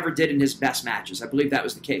than he ever did in his best matches. I believe that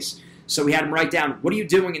was the case. So we had him write down, what are you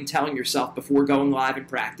doing and telling yourself before going live in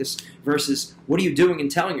practice versus what are you doing and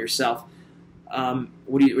telling yourself,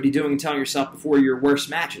 what are you doing and telling yourself before your worst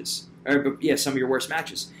matches? Some of your worst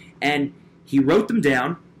matches. And he wrote them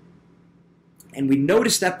down, and we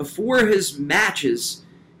noticed that before his matches,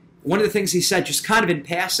 one of the things he said, just kind of in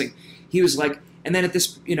passing, he was like, and then at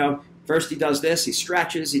this, first he does this, he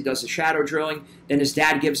stretches, he does the shadow drilling, then his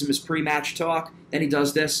dad gives him his pre-match talk, then he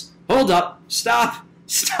does this. Hold up, stop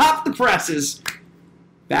the presses.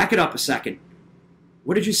 Back it up a second.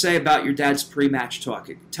 What did you say about your dad's pre-match talk?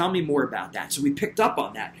 Tell me more about that. So we picked up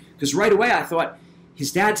on that, because right away I thought,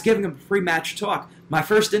 his dad's giving him a pre-match talk. My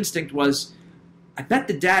first instinct was, I bet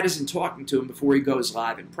the dad isn't talking to him before he goes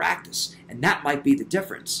live in practice, and that might be the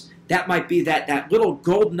difference. that might be that little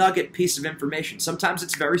gold nugget piece of information. Sometimes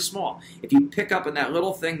it's very small. If you pick up on that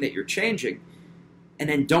little thing that you're changing and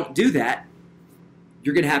then don't do that,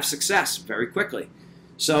 you're going to have success very quickly.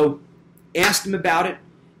 So asked him about it,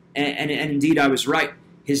 and indeed I was right.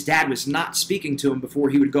 His dad was not speaking to him before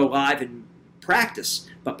he would go live and practice,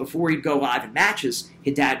 but before he'd go live in matches,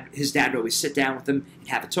 his dad would always sit down with him and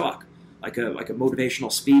have a talk, like a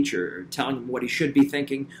motivational speech or telling him what he should be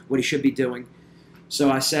thinking, what he should be doing. So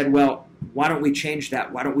I said, well, why don't we change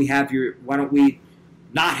that? Why don't we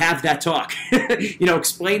not have that talk?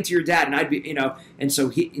 Explain to your dad. And I'd be, and so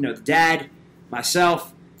he, the dad,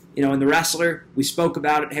 myself, and the wrestler, we spoke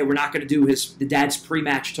about it. Hey, we're not going to do the dad's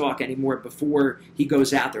pre-match talk anymore before he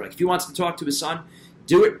goes out there. Like, if he wants to talk to his son,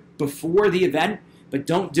 do it before the event, but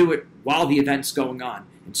don't do it while the event's going on,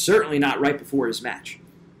 and certainly not right before his match.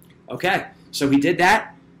 Okay, so he did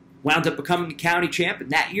that, wound up becoming a county champ, and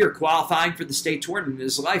that year qualifying for the state tournament in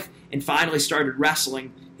his life, and finally started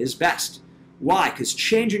wrestling his best. Why? Because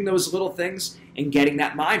changing those little things and getting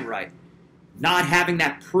that mind right. Not having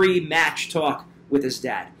that pre-match talk with his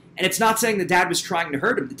dad. And it's not saying the dad was trying to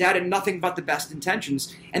hurt him. The dad had nothing but the best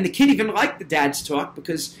intentions. And the kid even liked the dad's talk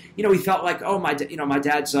because, he felt like, oh, my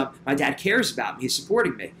dad cares about me. He's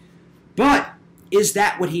supporting me. But is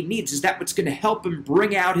that what he needs? Is that what's going to help him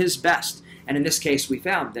bring out his best? And in this case, we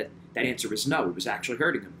found that answer was no. It was actually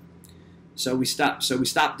hurting him. So we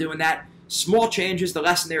stopped doing that. Small changes. The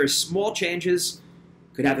lesson there is small changes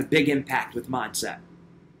could have a big impact with mindset.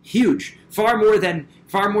 Huge. Far more than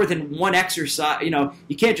one exercise.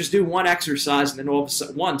 You can't just do one exercise and then all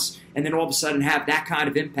of a sudden have that kind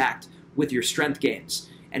of impact with your strength gains.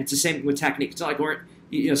 And it's the same with technique. It's not like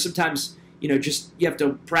sometimes just you have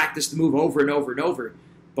to practice the move over and over and over.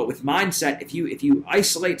 But with mindset, if you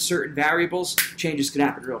isolate certain variables, changes could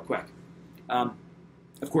happen real quick.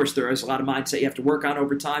 Of course, there is a lot of mindset you have to work on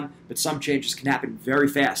over time, but some changes can happen very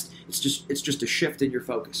fast. It's just a shift in your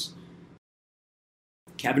focus.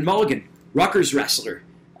 Kevin Mulligan, Rutgers wrestler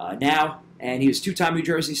now, and he was two-time New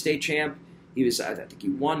Jersey state champ. I think he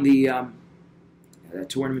won the that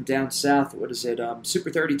tournament down south. What is it?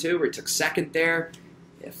 Super 32, where he took second there.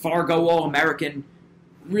 Fargo All-American.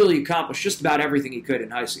 Really accomplished just about everything he could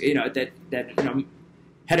in high school.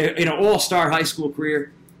 Had an all-star high school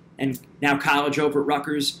career, and now college over at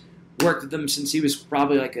Rutgers. Worked with them since he was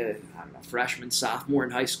probably like a freshman, sophomore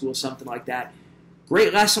in high school, something like that.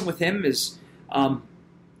 Great lesson with him is.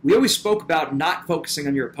 We always spoke about not focusing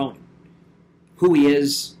on your opponent, who he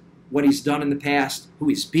is, what he's done in the past, who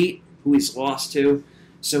he's beat, who he's lost to.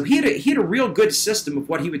 So he had a real good system of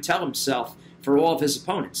what he would tell himself for all of his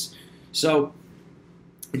opponents. So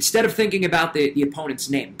instead of thinking about the opponent's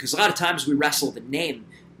name, because a lot of times we wrestle the name,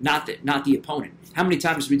 not the opponent. How many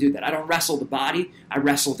times do we do that? I don't wrestle the body, I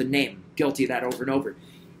wrestle the name. Guilty of that over and over.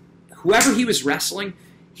 Whoever he was wrestling,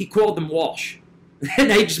 he called them Walsh.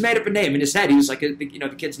 And he just made up a name in his head. He was like,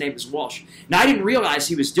 the kid's name is Walsh. Now, I didn't realize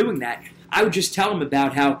he was doing that. I would just tell him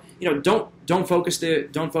about how, don't focus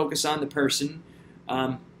on the person,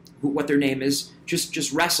 what their name is.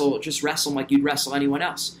 Just wrestle like you'd wrestle anyone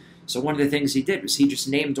else. So one of the things he did was he just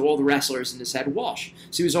named all the wrestlers in his head Walsh.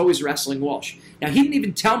 So he was always wrestling Walsh. Now, he didn't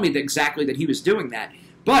even tell me exactly that he was doing that,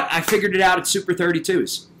 but I figured it out at Super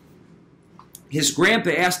 32s. His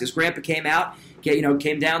grandpa came out,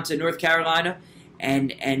 came down to North Carolina,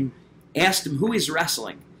 and asked him who he's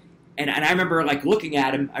wrestling. And I remember looking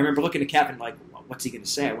at him. I remember looking at Kevin like, what's he going to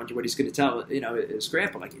say? I wonder what he's going to tell his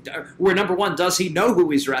grandpa. Or number one, does he know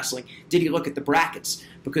who he's wrestling? Did he look at the brackets?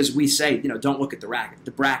 Because we say, don't look at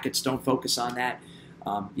the brackets. Don't focus on that.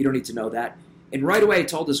 You don't need to know that. And right away, he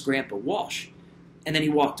told his grandpa Walsh, and then he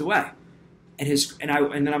walked away. And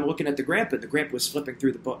then I'm looking at the grandpa. The grandpa was flipping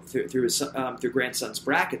through the book through his grandson's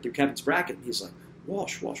bracket, through Kevin's bracket, and he's like,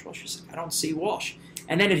 Walsh. He's like, I don't see Walsh.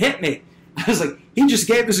 And then it hit me. I was like, he just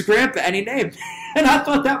gave his grandpa any name. And I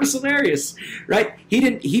thought that was hilarious, right?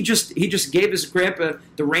 He just gave his grandpa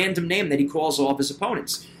the random name that he calls all of his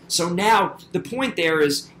opponents. So now the point there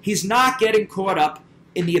is he's not getting caught up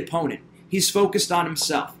in the opponent. He's focused on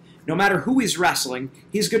himself. No matter who he's wrestling,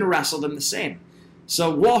 he's going to wrestle them the same.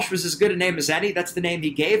 So Walsh was as good a name as any. That's the name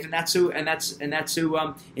he gave, and that's who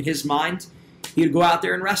in his mind he'd go out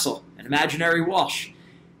there and wrestle, an imaginary Walsh.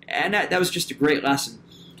 And that was just a great lesson.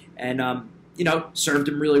 And, served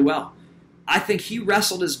him really well. I think he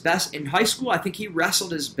wrestled his best in high school. I think he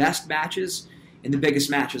wrestled his best matches in the biggest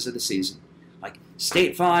matches of the season. Like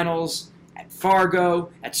state finals, at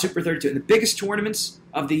Fargo, at Super 32. In the biggest tournaments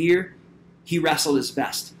of the year, he wrestled his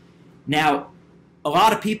best. Now, a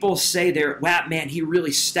lot of people say wow, man, he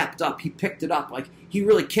really stepped up. He picked it up. Like, he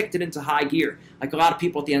really kicked it into high gear. Like, a lot of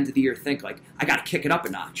people at the end of the year think, like, I got to kick it up a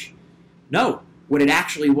notch. No, what it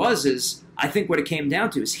actually was is, I think what it came down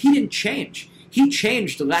to is he didn't change. He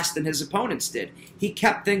changed less than his opponents did. He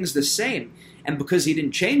kept things the same. And because he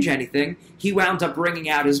didn't change anything, he wound up bringing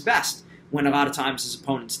out his best when a lot of times his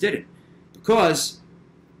opponents didn't. Because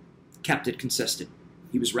kept it consistent.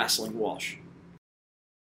 He was wrestling Walsh.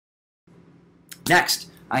 Next,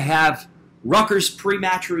 I have Rutgers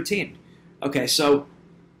pre-match routine. Okay, so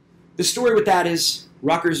the story with that is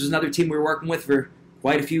Rutgers was another team we were working with for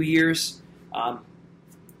quite a few years.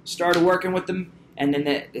 Started working with them, and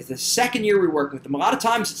then the second year we worked with them. A lot of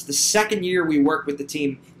times it's the second year we work with the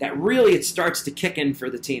team that really it starts to kick in for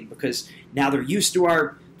the team, because now they're used to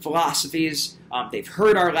our philosophies, they've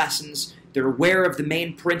heard our lessons, they're aware of the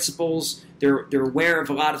main principles, they're aware of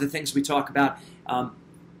a lot of the things we talk about.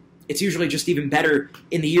 It's usually just even better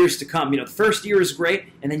in the years to come. The first year is great,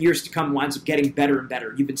 and then years to come winds up getting better and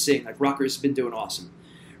better. You've been seeing, like, Rutgers has been doing awesome,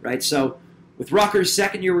 right? So with Rutgers,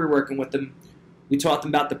 second year we were working with them, we taught them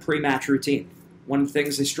about the pre-match routine. One of the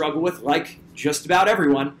things they struggle with, like just about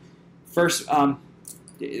everyone,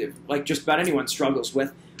 like just about anyone struggles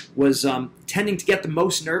with, was tending to get the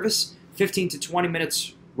most nervous 15 to 20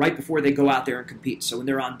 minutes right before they go out there and compete. So when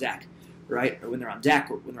they're on deck, right? Or when they're on deck,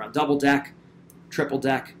 or when they're on double deck, triple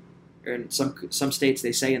deck, or in some states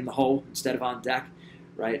they say in the hole instead of on deck,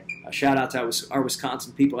 right? A shout out to our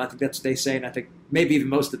Wisconsin people. I think that's what they say, and I think maybe even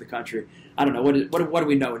most of the country. I don't know. What do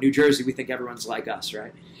we know? In New Jersey, we think everyone's like us,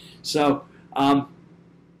 right? So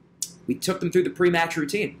we took them through the pre-match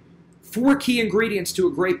routine. 4 key ingredients to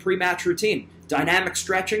a great pre-match routine: dynamic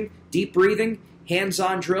stretching, deep breathing,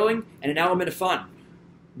 hands-on drilling, and an element of fun.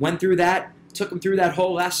 Went through that, took them through that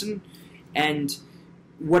whole lesson, and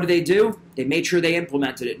what did they do? They made sure they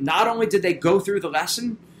implemented it. Not only did they go through the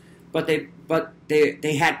lesson, but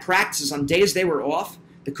they had practices on days they were off.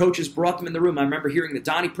 The coaches brought them in the room. I remember hearing that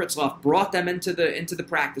Donnie Pritzloff brought them into the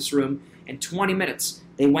practice room. In 20 minutes,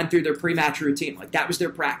 they went through their pre-match routine. Like, that was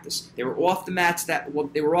their practice. They were off the mats.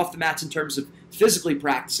 They were off the mats in terms of physically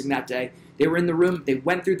practicing that day. They were in the room. They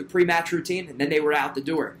went through the pre-match routine, and then they were out the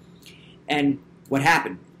door. And what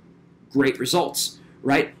happened? Great results,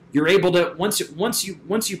 right? You're able to, once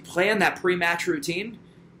you plan that pre-match routine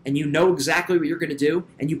and you know exactly what you're going to do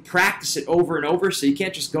and you practice it over and over, so you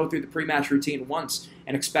can't just go through the pre-match routine once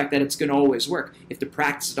and expect that it's going to always work. You have to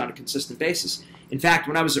practice it on a consistent basis. In fact,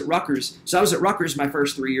 when I was at Rutgers, so I was at Rutgers my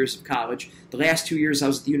first 3 years of college. The last 2 years I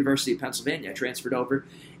was at the University of Pennsylvania. I transferred over.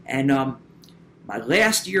 And my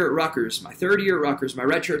last year at Rutgers, my third year at Rutgers, my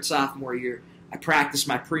redshirt sophomore year, I practiced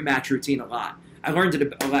my pre-match routine a lot. I learned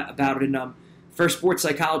about it in first sports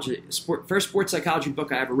psychology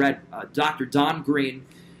book I ever read. Dr. Don Green,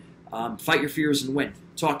 Fight Your Fears and Win,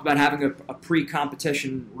 talked about having a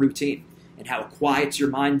pre-competition routine and how it quiets your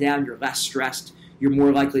mind down, you're less stressed, you're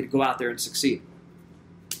more likely to go out there and succeed.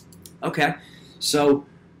 Okay, so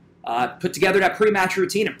put together that pre-match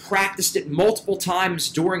routine and practiced it multiple times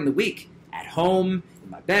during the week, at home, in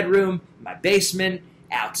my bedroom, in my basement,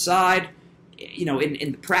 outside, in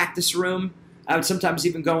the practice room. I would sometimes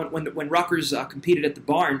even go when Rutgers competed at the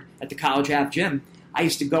barn at the College Ave gym. I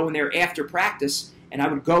used to go in there after practice, and I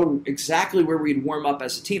would go exactly where we'd warm up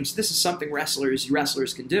as a team. So this is something you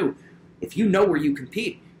wrestlers can do. If you know where you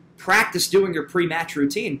compete, practice doing your pre-match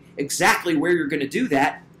routine exactly where you're going to do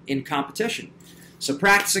that in competition. So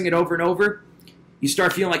practicing it over and over, you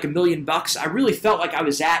start feeling like $1,000,000. I really felt like I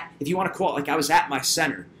was at, if you want to call it, like I was at my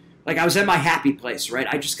center. Like I was at my happy place, right?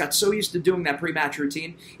 I just got so used to doing that pre-match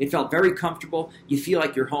routine. It felt very comfortable. You feel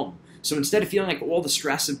like you're home. So instead of feeling like all the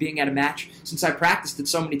stress of being at a match, since I practiced it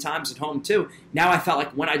so many times at home too, now I felt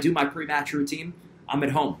like when I do my pre-match routine, I'm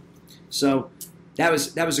at home. So that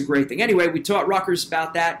was a great thing. Anyway, we taught Rutgers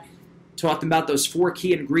about that, taught them about those 4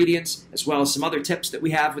 key ingredients, as well as some other tips that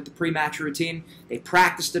we have with the pre-match routine. They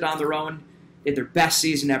practiced it on their own. They had their best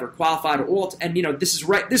season ever, qualified all, and this is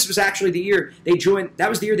right. This was actually the year they joined. That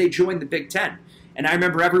was the year they joined the Big Ten. And I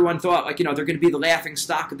remember everyone thought, they're going to be the laughing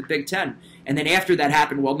stock of the Big Ten. And then after that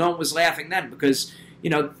happened, well, no one was laughing then because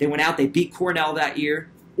they went out, they beat Cornell that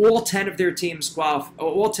year. All 10 of their teams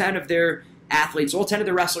all 10 of their athletes, all 10 of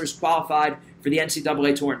their wrestlers qualified for the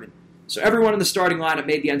NCAA tournament. So everyone in the starting lineup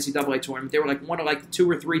made the NCAA tournament. They were one of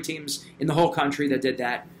 2 or 3 teams in the whole country that did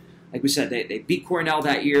that. Like we said, they beat Cornell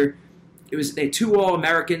that year. They had 2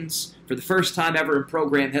 All-Americans for the first time ever in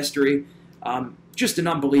program history. Just an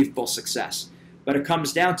unbelievable success. But it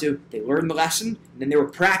comes down to they learned the lesson, and then they were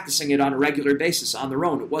practicing it on a regular basis on their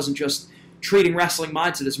own. It wasn't just treating Wrestling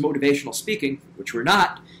Mindset as motivational speaking, which we're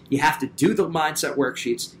not. You have to do the mindset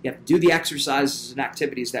worksheets. You have to do the exercises and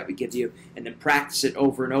activities that we give you, and then practice it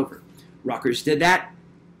over and over. Rutgers did that,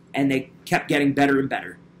 and they kept getting better and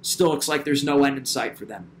better. Still looks like there's no end in sight for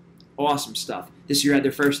them. Awesome stuff. This year had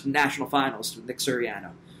their first national finals with Nick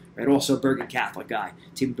Suriano. Right? Also a Bergen Catholic guy.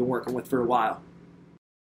 Team I've been working with for a while.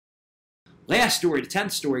 Last story, the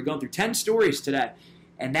 10th story, going through 10 stories today.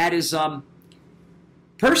 And that is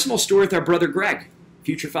personal story with our brother Greg,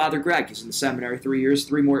 future father Greg. He's in the seminary 3 years,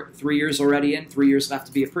 3 years already in, 3 years left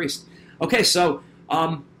to be a priest. Okay, so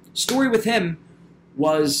story with him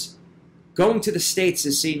was going to the States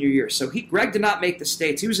his senior year. So Greg did not make the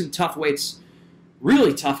States. He was in tough weights,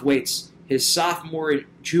 really tough weights, his sophomore,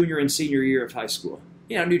 junior, and senior year of high school.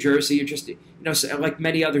 New Jersey, you're just, like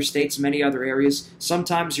many other states, many other areas,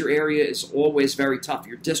 sometimes your area is always very tough.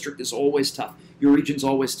 Your district is always tough. Your region's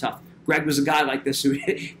always tough. Greg was a guy like this who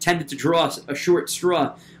tended to draw a short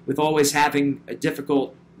straw with always having a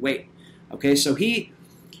difficult weight. Okay, so he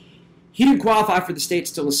didn't qualify for the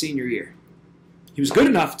States till his senior year. He was good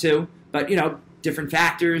enough to, but different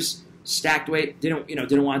factors, stacked weight, didn't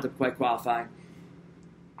wind up quite qualifying.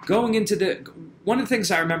 Going into one of the things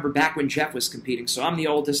I remember back when Jeff was competing. So I'm the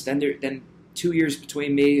oldest. Then 2 years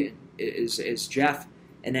between me is Jeff,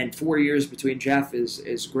 and then 4 years between Jeff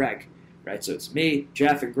is Greg. Right, so it's me,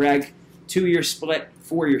 Jeff, and Greg. 2-year split,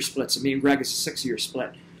 4-year split. So me and Greg is a 6-year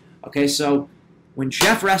split. Okay, so when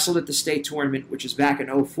Jeff wrestled at the state tournament, which is back in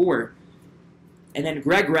 2004. And then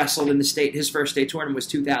Greg wrestled in the state. His first state tournament was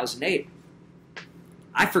 2008.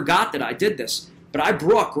 I forgot that I did this, but I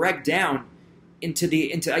brought Greg down into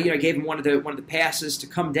I gave him one of the passes to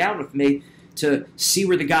come down with me to see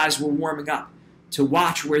where the guys were warming up, to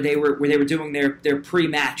watch where they were doing their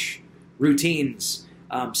pre-match routines,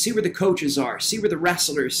 see where the coaches are, see where the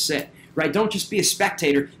wrestlers sit. Right? Don't just be a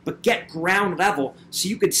spectator, but get ground level so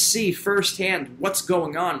you could see firsthand what's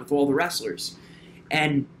going on with all the wrestlers.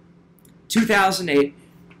 And 2008,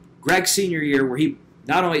 Greg's senior year, where he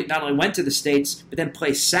not only went to the States, but then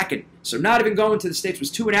placed second. So not even going to the States,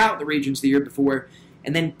 was 2-0 in the regions the year before,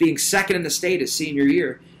 and then being second in the state his senior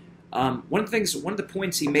year. One of the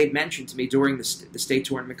points he made mention to me during the state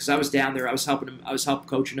tournament, because I was down there, I was helping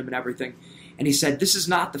coaching him and everything, and he said, "This is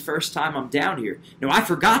not the first time I'm down here." Now, I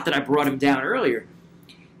forgot that I brought him down earlier,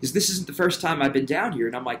 because this isn't the first time I've been down here.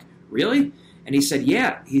 And I'm like, "Really?" And he said,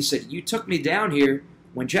 "Yeah." He said, "You took me down here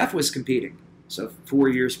when Jeff was competing, so 4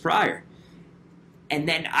 years prior." And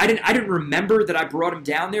then I didn't remember that I brought him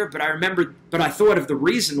down there, but I thought of the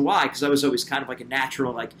reason why, because I was always kind of like a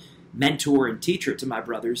natural mentor and teacher to my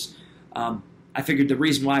brothers. I figured the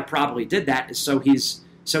reason why I probably did that is so he's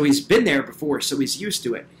been there before, so he's used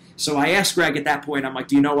to it. So I asked Greg at that point, I'm like,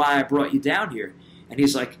 "Do you know why I brought you down here?" And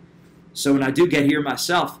he's like, "So when I do get here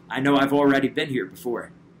myself, I know I've already been here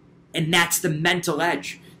before." And that's the mental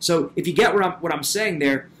edge. So if you get what I'm saying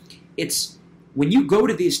there, it's when you go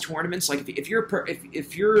to these tournaments, like if you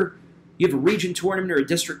have a region tournament or a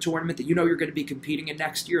district tournament that you're going to be competing in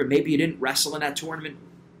next year, and maybe you didn't wrestle in that tournament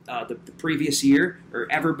the previous year or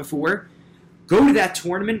ever before, go to that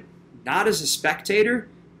tournament not as a spectator,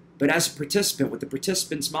 but as a participant, with the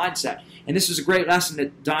participant's mindset. And this was a great lesson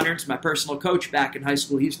that Don Ernst, my personal coach back in high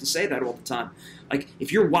school, he used to say that all the time. Like,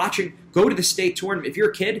 if you're watching, go to the state tournament. If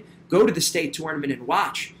you're a kid, go to the state tournament and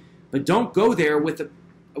watch. But don't go there with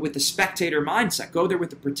the spectator mindset. Go there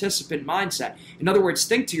with the participant mindset. In other words,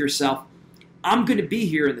 think to yourself, I'm going to be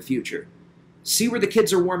here in the future. See where the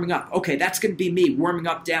kids are warming up. Okay, that's going to be me warming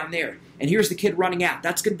up down there. And here's the kid running out.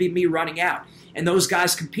 That's going to be me running out. And those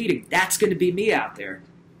guys competing, that's going to be me out there.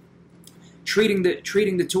 Treating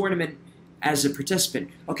the tournament as a participant.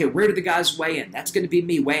 Okay, where do the guys weigh in? That's going to be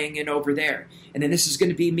me weighing in over there. And then this is going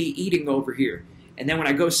to be me eating over here. And then when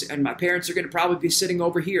I go, and my parents are going to probably be sitting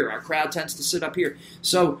over here. Our crowd tends to sit up here.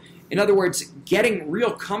 So, in other words, getting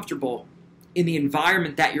real comfortable in the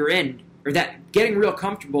environment that you're in, or getting real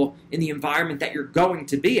comfortable in the environment that you're going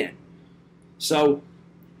to be in. So,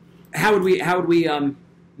 how would we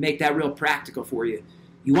make that real practical for you?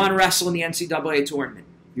 You want to wrestle in the NCAA tournament.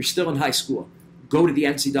 You're still in high school. Go to the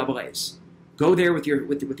NCAAs. Go there with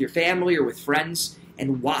your family or with friends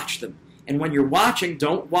and watch them. And when you're watching,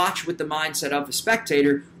 don't watch with the mindset of a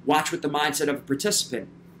spectator. Watch with the mindset of a participant.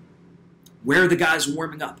 Where are the guys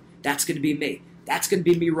warming up? That's going to be me. That's going to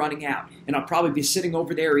be me running out. And I'll probably be sitting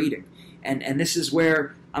over there eating. And this is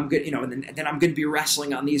where I'm good, and then I'm going to be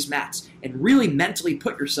wrestling on these mats. And really mentally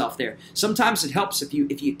put yourself there. Sometimes it helps if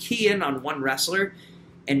you key in on one wrestler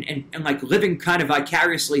and like living kind of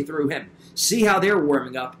vicariously through him. See how they're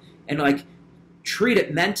warming up and like treat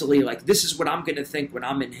it mentally like this is what I'm going to think when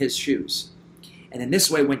I'm in his shoes. And then this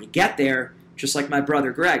way, when you get there, just like my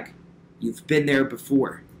brother Greg, you've been there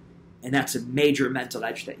before. And that's a major mental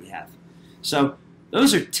edge that you have. So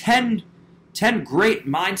those are 10 great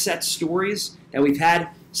mindset stories that we've had,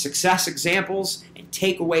 success examples and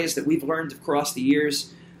takeaways that we've learned across the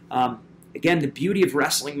years. Again, the beauty of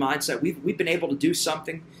wrestling mindset, we've been able to do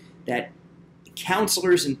something that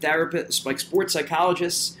counselors and therapists, like sports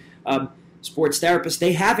psychologists, sports therapists,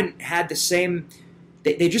 they haven't had the same,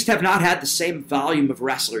 they just have not had the same volume of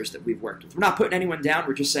wrestlers that we've worked with. We're not putting anyone down.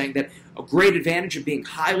 We're just saying that a great advantage of being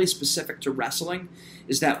highly specific to wrestling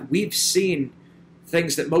is that we've seen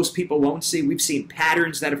things that most people won't see. We've seen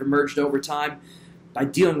patterns that have emerged over time by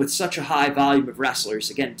dealing with such a high volume of wrestlers.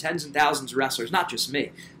 Again, tens and thousands of wrestlers, not just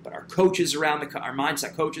me, but our coaches around our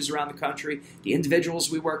mindset coaches around the country, the individuals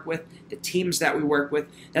we work with, the teams that we work with.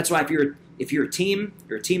 That's why if you're a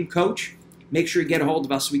team coach, make sure you get a hold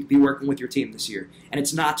of us so we can be working with your team this year. And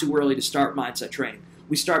it's not too early to start mindset training.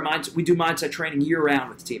 We do mindset training year-round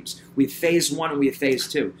with teams. We have phase 1 and we have phase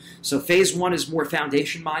 2. So phase 1 is more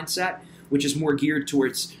foundation mindset, which is more geared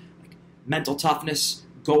towards mental toughness,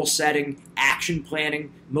 goal setting, action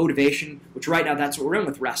planning, motivation, which right now that's what we're in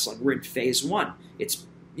with wrestling. We're in phase 1. It's,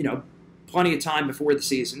 plenty of time before the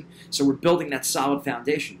season, so we're building that solid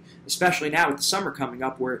foundation, especially now with the summer coming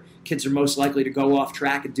up where kids are most likely to go off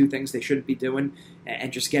track and do things they shouldn't be doing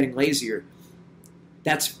and just getting lazier.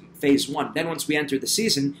 That's phase 1. Then once we enter the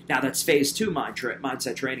season, now that's phase 2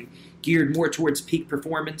 mindset training, geared more towards peak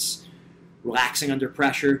performance, relaxing under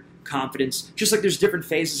pressure, confidence. Just like there's different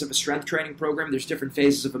phases of a strength training program, there's different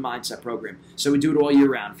phases of a mindset program. So we do it all year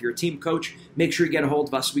round. If you're a team coach, make sure you get a hold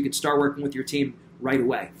of us so we can start working with your team right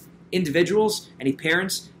away. Individuals, any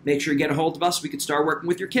parents, make sure you get a hold of us so we can start working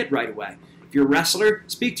with your kid right away. If you're a wrestler,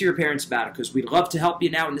 speak to your parents about it because we'd love to help you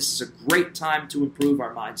now, and this is a great time to improve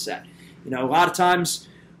our mindset. A lot of times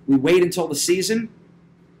we wait until the season.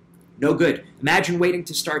 No good. Imagine waiting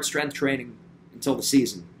to start strength training until the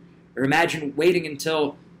season. Or imagine waiting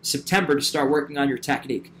until September to start working on your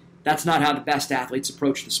technique. That's not how the best athletes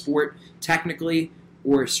approach the sport, technically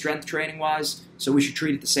or strength training wise. So we should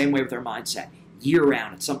treat it the same way with our mindset. Year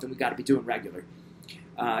round, it's something we've got to be doing regularly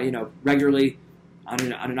on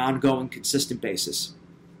an ongoing, consistent basis.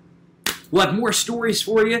 We'll have more stories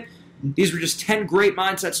for you. These were just 10 great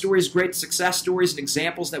mindset stories, great success stories, and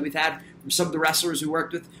examples that we've had from some of the wrestlers we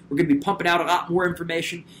worked with. We're going to be pumping out a lot more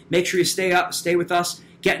information. Make sure you stay with us.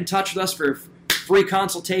 Get in touch with us for a free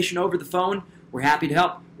consultation over the phone. We're happy to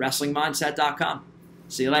help. WrestlingMindset.com.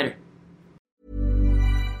 See you later.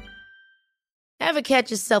 Ever catch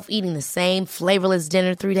yourself eating the same flavorless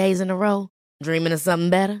dinner 3 days in a row? Dreaming of something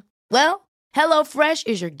better? Well, HelloFresh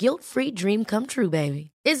is your guilt-free dream come true,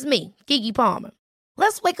 baby. It's me, Keke Palmer.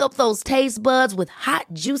 Let's wake up those taste buds with hot,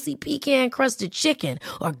 juicy pecan-crusted chicken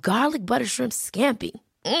or garlic butter shrimp scampi.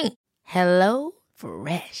 Hello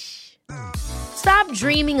Fresh. Stop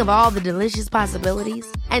dreaming of all the delicious possibilities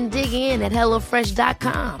and dig in at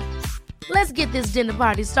HelloFresh.com. Let's get this dinner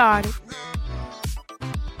party started.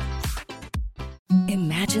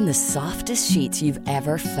 Imagine the softest sheets you've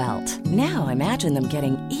ever felt. Now imagine them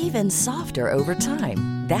getting even softer over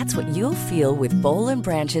time. That's what you'll feel with Boll &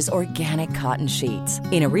 Branch's organic cotton sheets.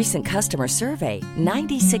 In a recent customer survey,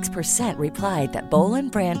 96% replied that Boll &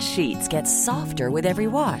 Branch sheets get softer with every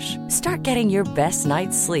wash. Start getting your best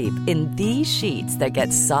night's sleep in these sheets that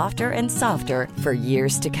get softer and softer for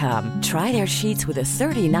years to come. Try their sheets with a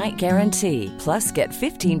 30-night guarantee. Plus, get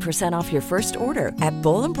 15% off your first order at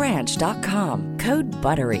BollandBranch.com. Code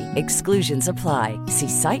BUTTERY. Exclusions apply. See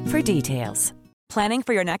site for details. Planning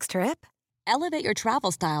for your next trip? Elevate your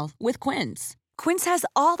travel style with Quince. Quince has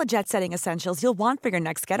all the jet-setting essentials you'll want for your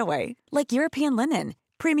next getaway, like European linen,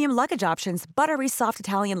 premium luggage options, buttery soft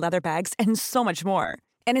Italian leather bags, and so much more.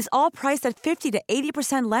 And is all priced at 50 to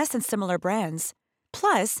 80% less than similar brands.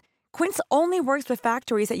 Plus, Quince only works with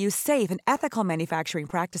factories that use safe and ethical manufacturing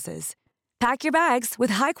practices. Pack your bags with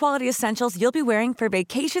high-quality essentials you'll be wearing for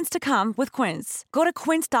vacations to come with Quince. Go to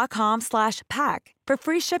quince.com/pack for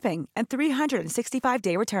free shipping and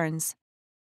 365-day returns.